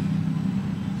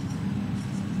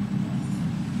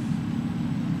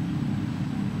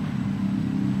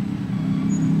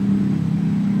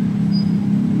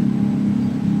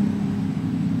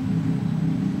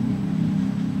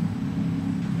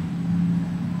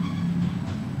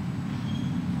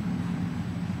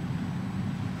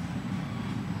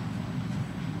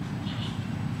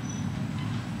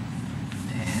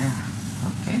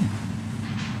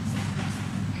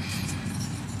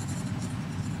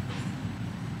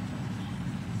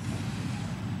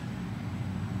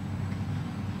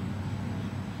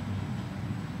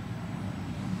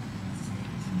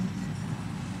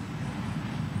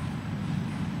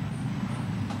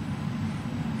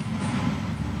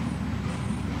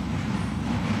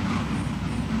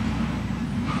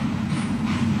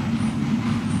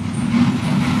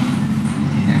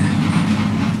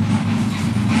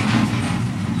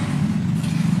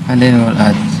 And then we'll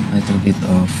add a little bit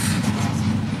of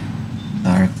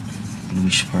dark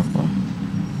bluish purple.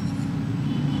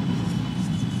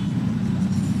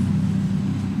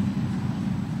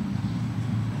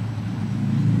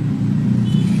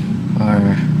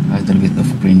 Or a little bit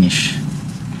of greenish,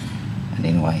 and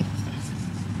then white.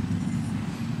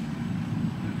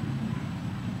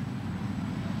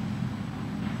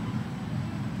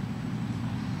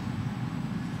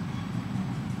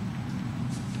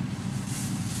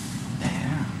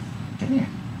 There.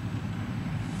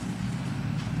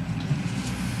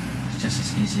 It's just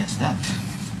as easy as that.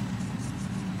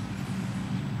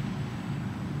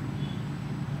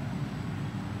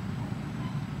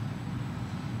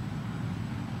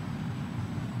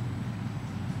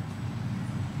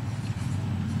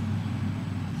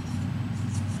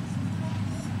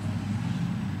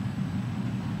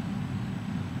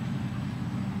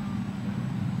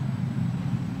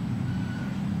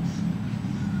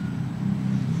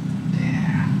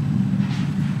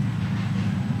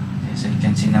 So you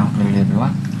can see now clearly,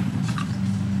 everyone,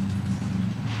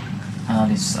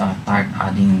 let's start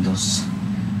adding those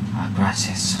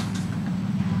grasses.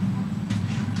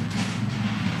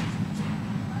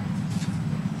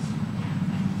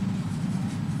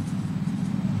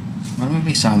 Or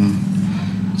maybe some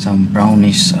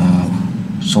brownish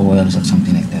soils or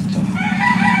something like that. So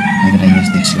I'm gonna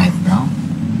use this light brown.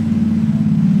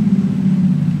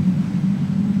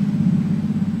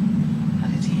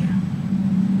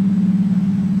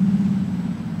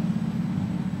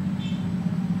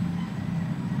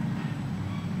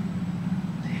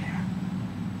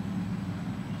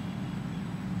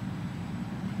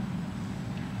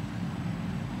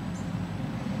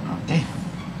 Okay,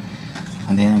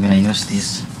 and then I'm gonna use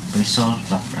this bristle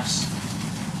flat brush.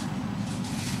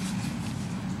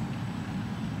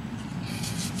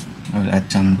 I will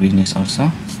add some greenness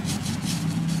also.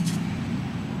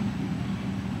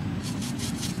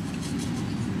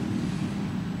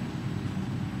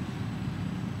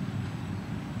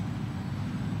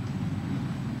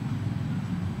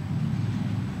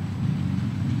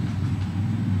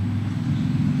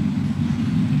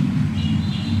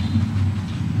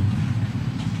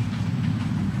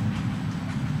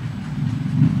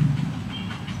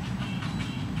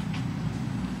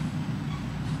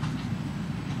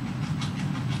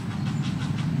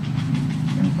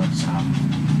 Some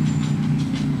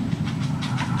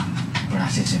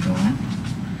grasses, everyone.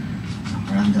 Some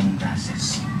random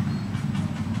grasses.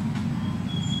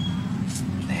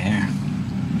 There.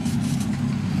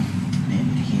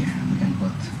 Maybe here we can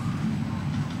put.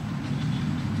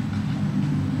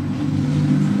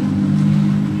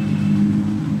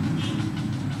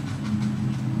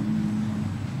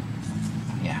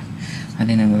 Yeah. And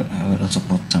then I will also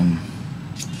put some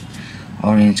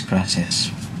orange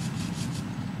grasses.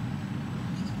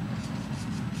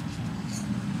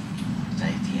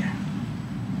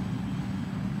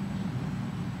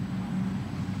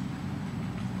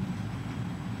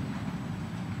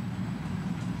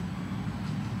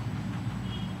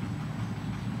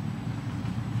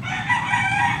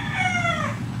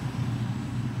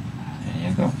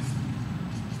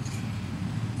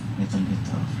 Little bit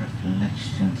of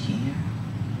reflection here.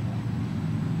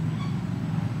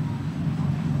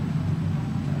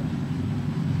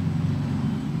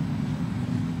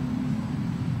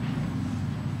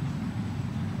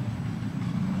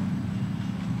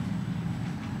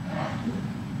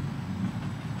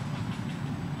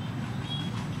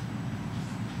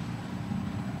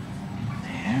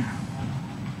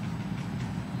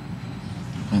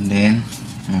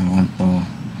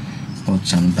 put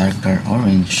some darker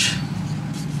orange.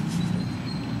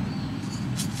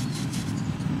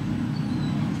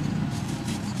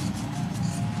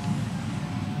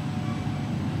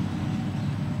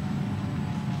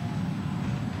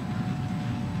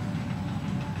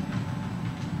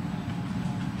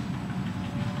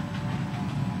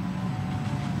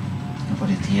 Put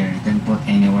it here. You can put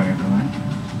anywhere, everyone.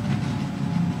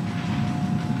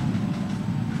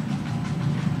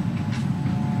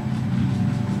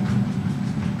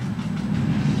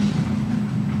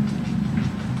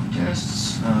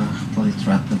 Just put it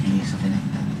rapidly, something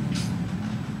like that.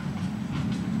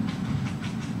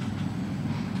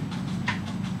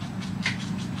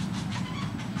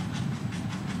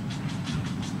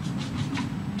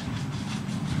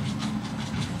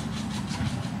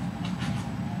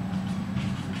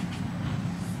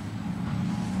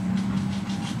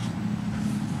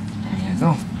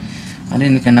 Go. And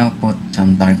then we can now put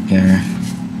some darker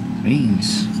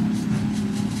greens.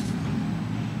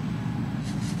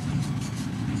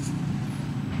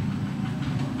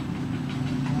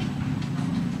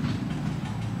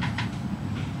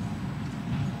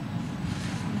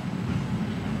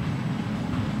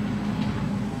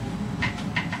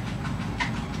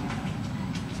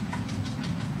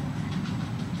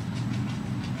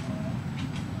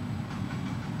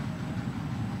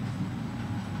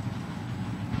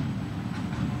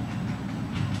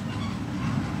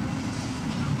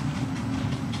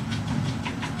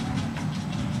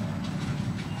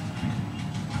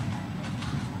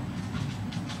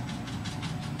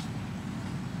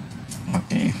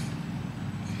 Okay.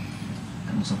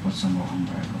 Can also put some more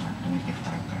umber to make it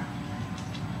darker.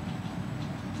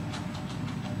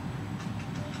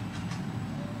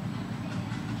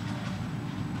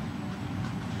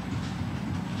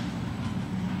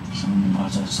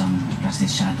 Also some rusty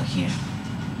shadow here.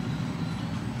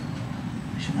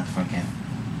 I should not forget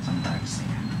some darks here.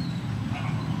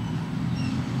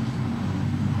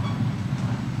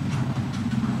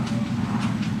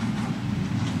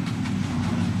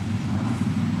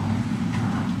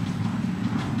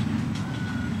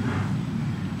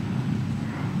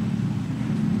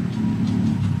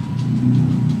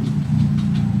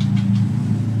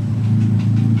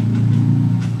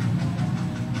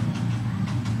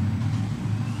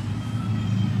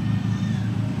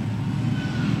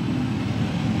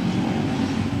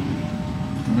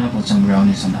 I'm gonna put some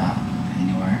brownies on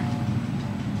anywhere.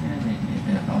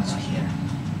 And also here.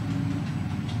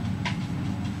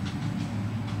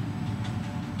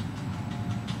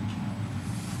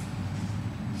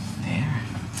 There.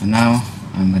 And now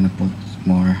I'm gonna put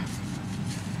more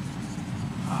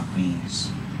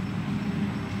greens.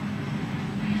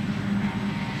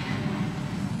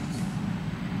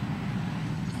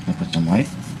 I'll put some white.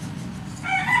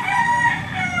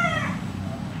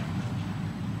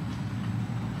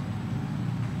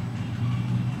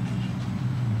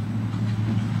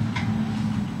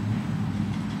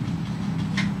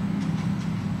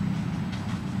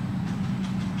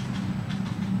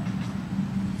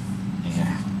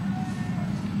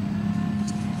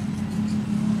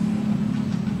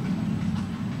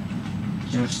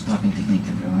 Just stopping technique,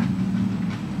 everyone.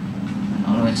 And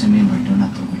always remember, do not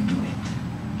overdo it.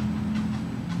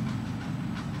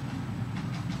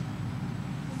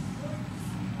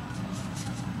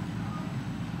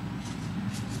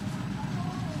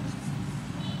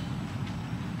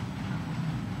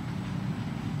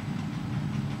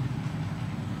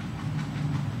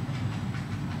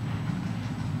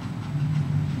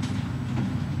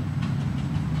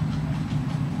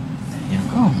 There you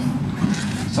go.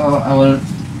 So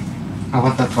I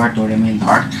want that part to remain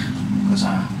dark because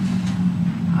I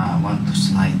want to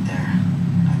slide there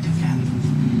that you can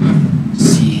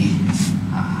see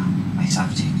my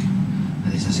subject.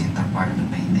 That is the center part of the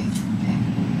painting. Okay.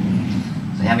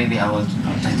 So yeah, maybe I'll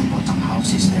try to put some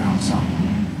houses there also.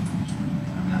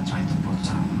 I'm gonna try to put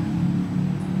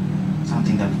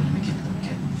something that would make it look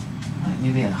good.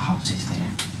 Maybe a houses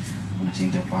there on the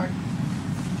center part,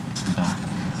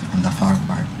 on the far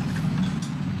part.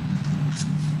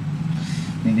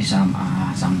 Maybe some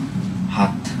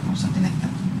hut or something like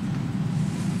that.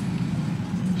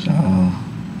 So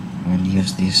I'll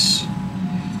use this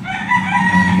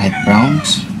light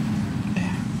browns.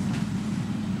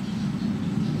 There.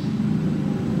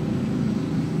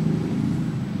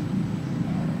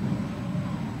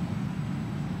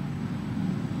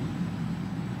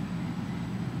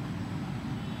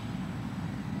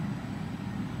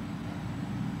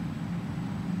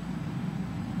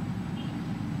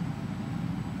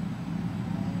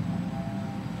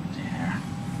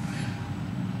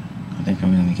 I think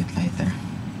I'm gonna make it lighter.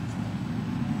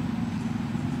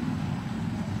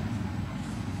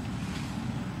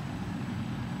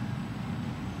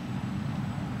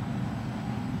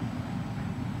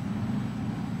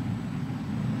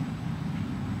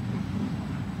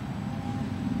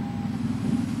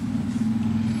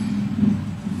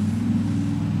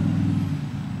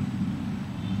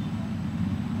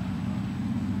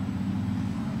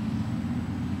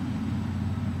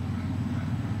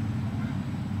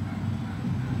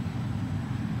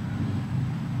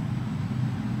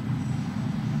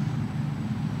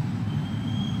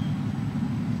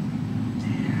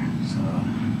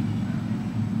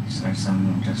 These are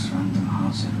some just random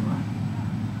house, everyone.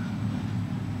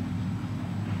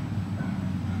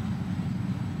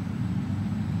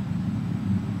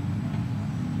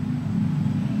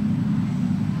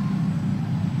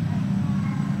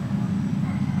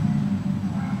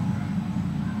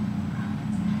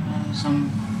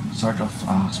 Some sort of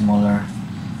smaller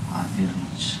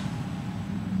village.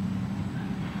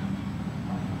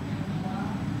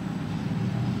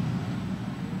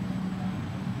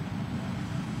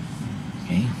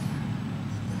 Okay.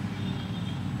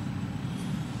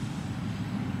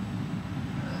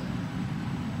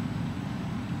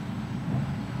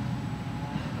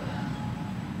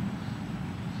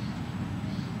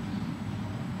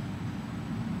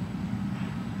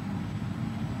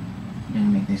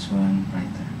 Then make this one brighter.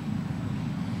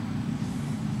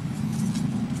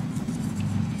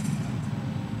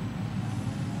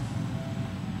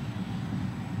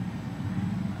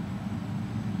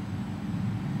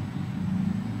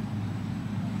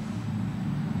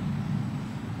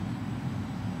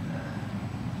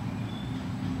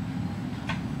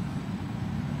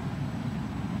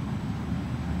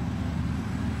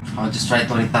 I'll just try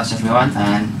to retouch everyone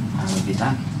and I will be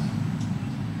done.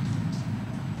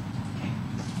 Okay.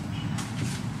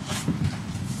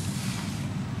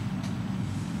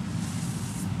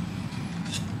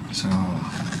 So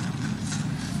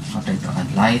I'll try to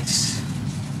add lights.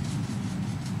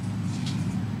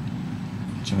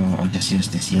 So I'll just use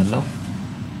this yellow.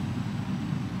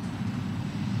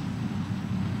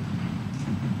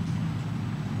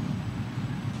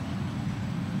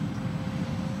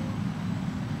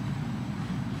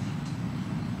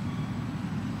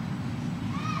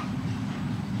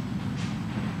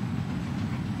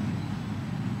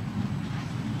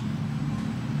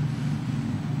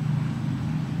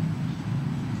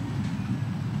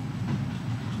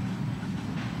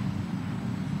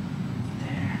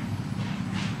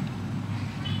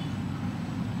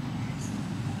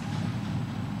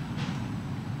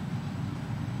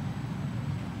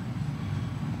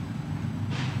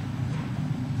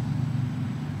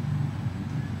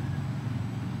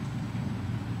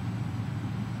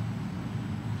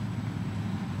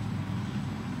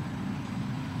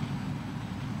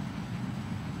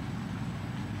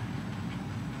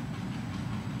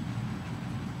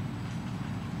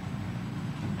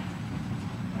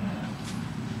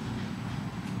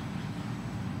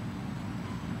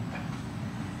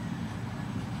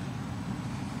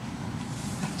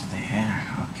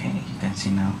 See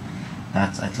now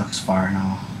that it looks far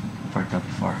now compared to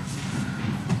before.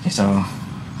 Okay, so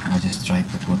I'll just try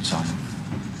to put some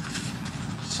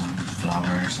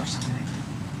flowers or something like that.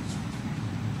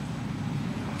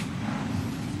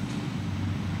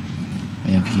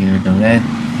 We have here the red, a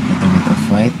little bit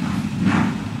of white.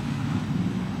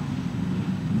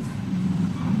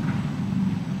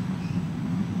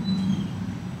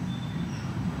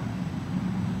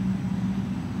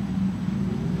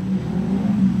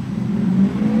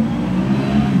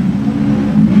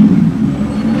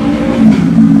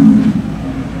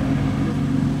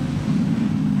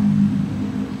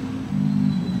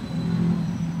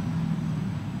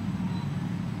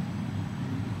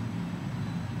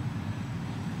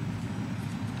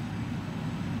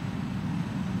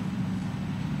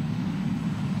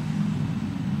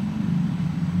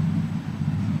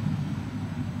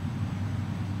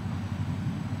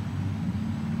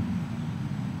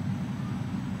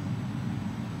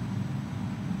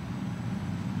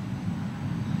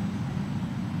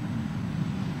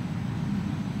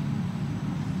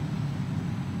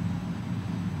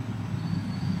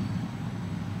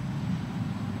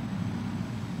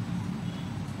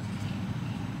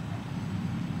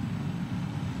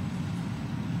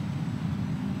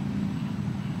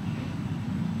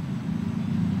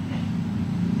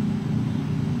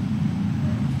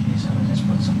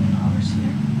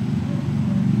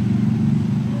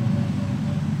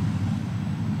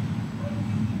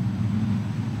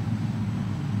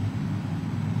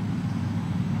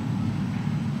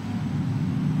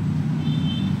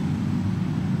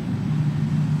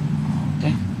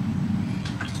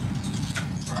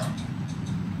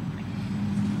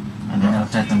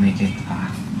 Try to make it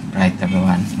bright,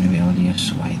 everyone. Maybe I'll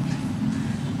use white.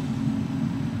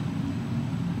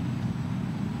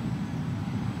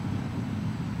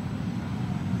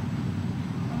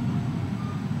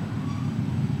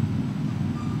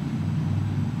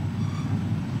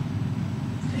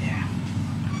 There.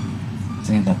 I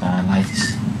think that light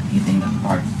is hitting that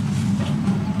part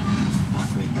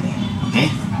quickly. Okay.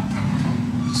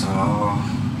 So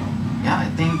yeah, I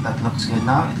think that looks good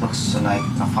now. It looks like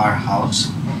a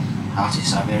farmhouse. House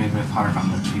is very far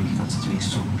from the tree because the tree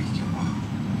is so big, you know.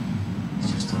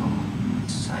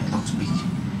 it looks big.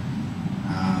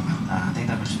 But I think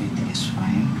the perspective is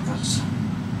fine because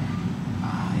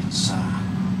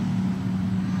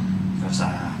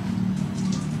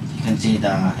you can see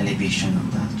the elevation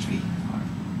of the tree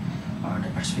or the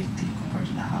perspective compared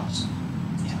to the house.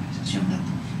 Yeah, let's assume that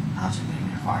the house is very,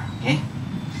 very far. Okay,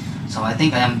 so I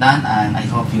think I am done, and I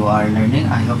hope you are learning.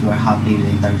 I hope you are happy with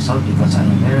the entire result because I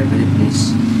am very, very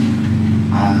pleased.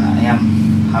 I am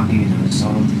happy with the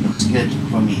result. It looks good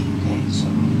for me. Okay, so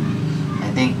I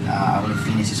think I will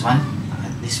finish this one.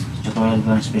 This tutorial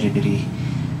is very,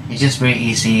 it's just very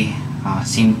easy,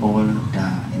 simple. The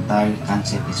entire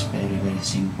concept is very, very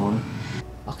simple.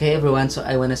 Okay everyone, so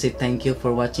I wanna say thank you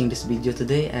for watching this video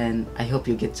today, and I hope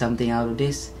you get something out of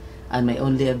this. And my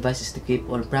only advice is to keep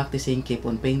on practicing, keep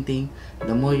on painting.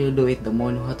 The more you do it, the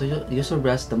more you know how to use your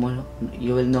brush, the more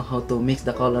you will know how to mix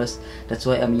the colors. That's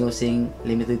why I'm using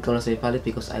limited colors in palette,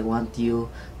 because I want you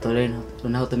to learn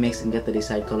how to mix and get the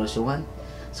desired colors you want.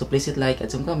 So please hit like,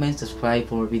 add some comments, subscribe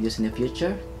for more videos in the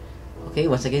future. Okay,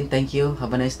 once again, thank you,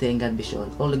 have a nice day, and God bless you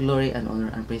all. All the glory and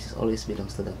honor and praises always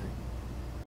belongs to the Lord.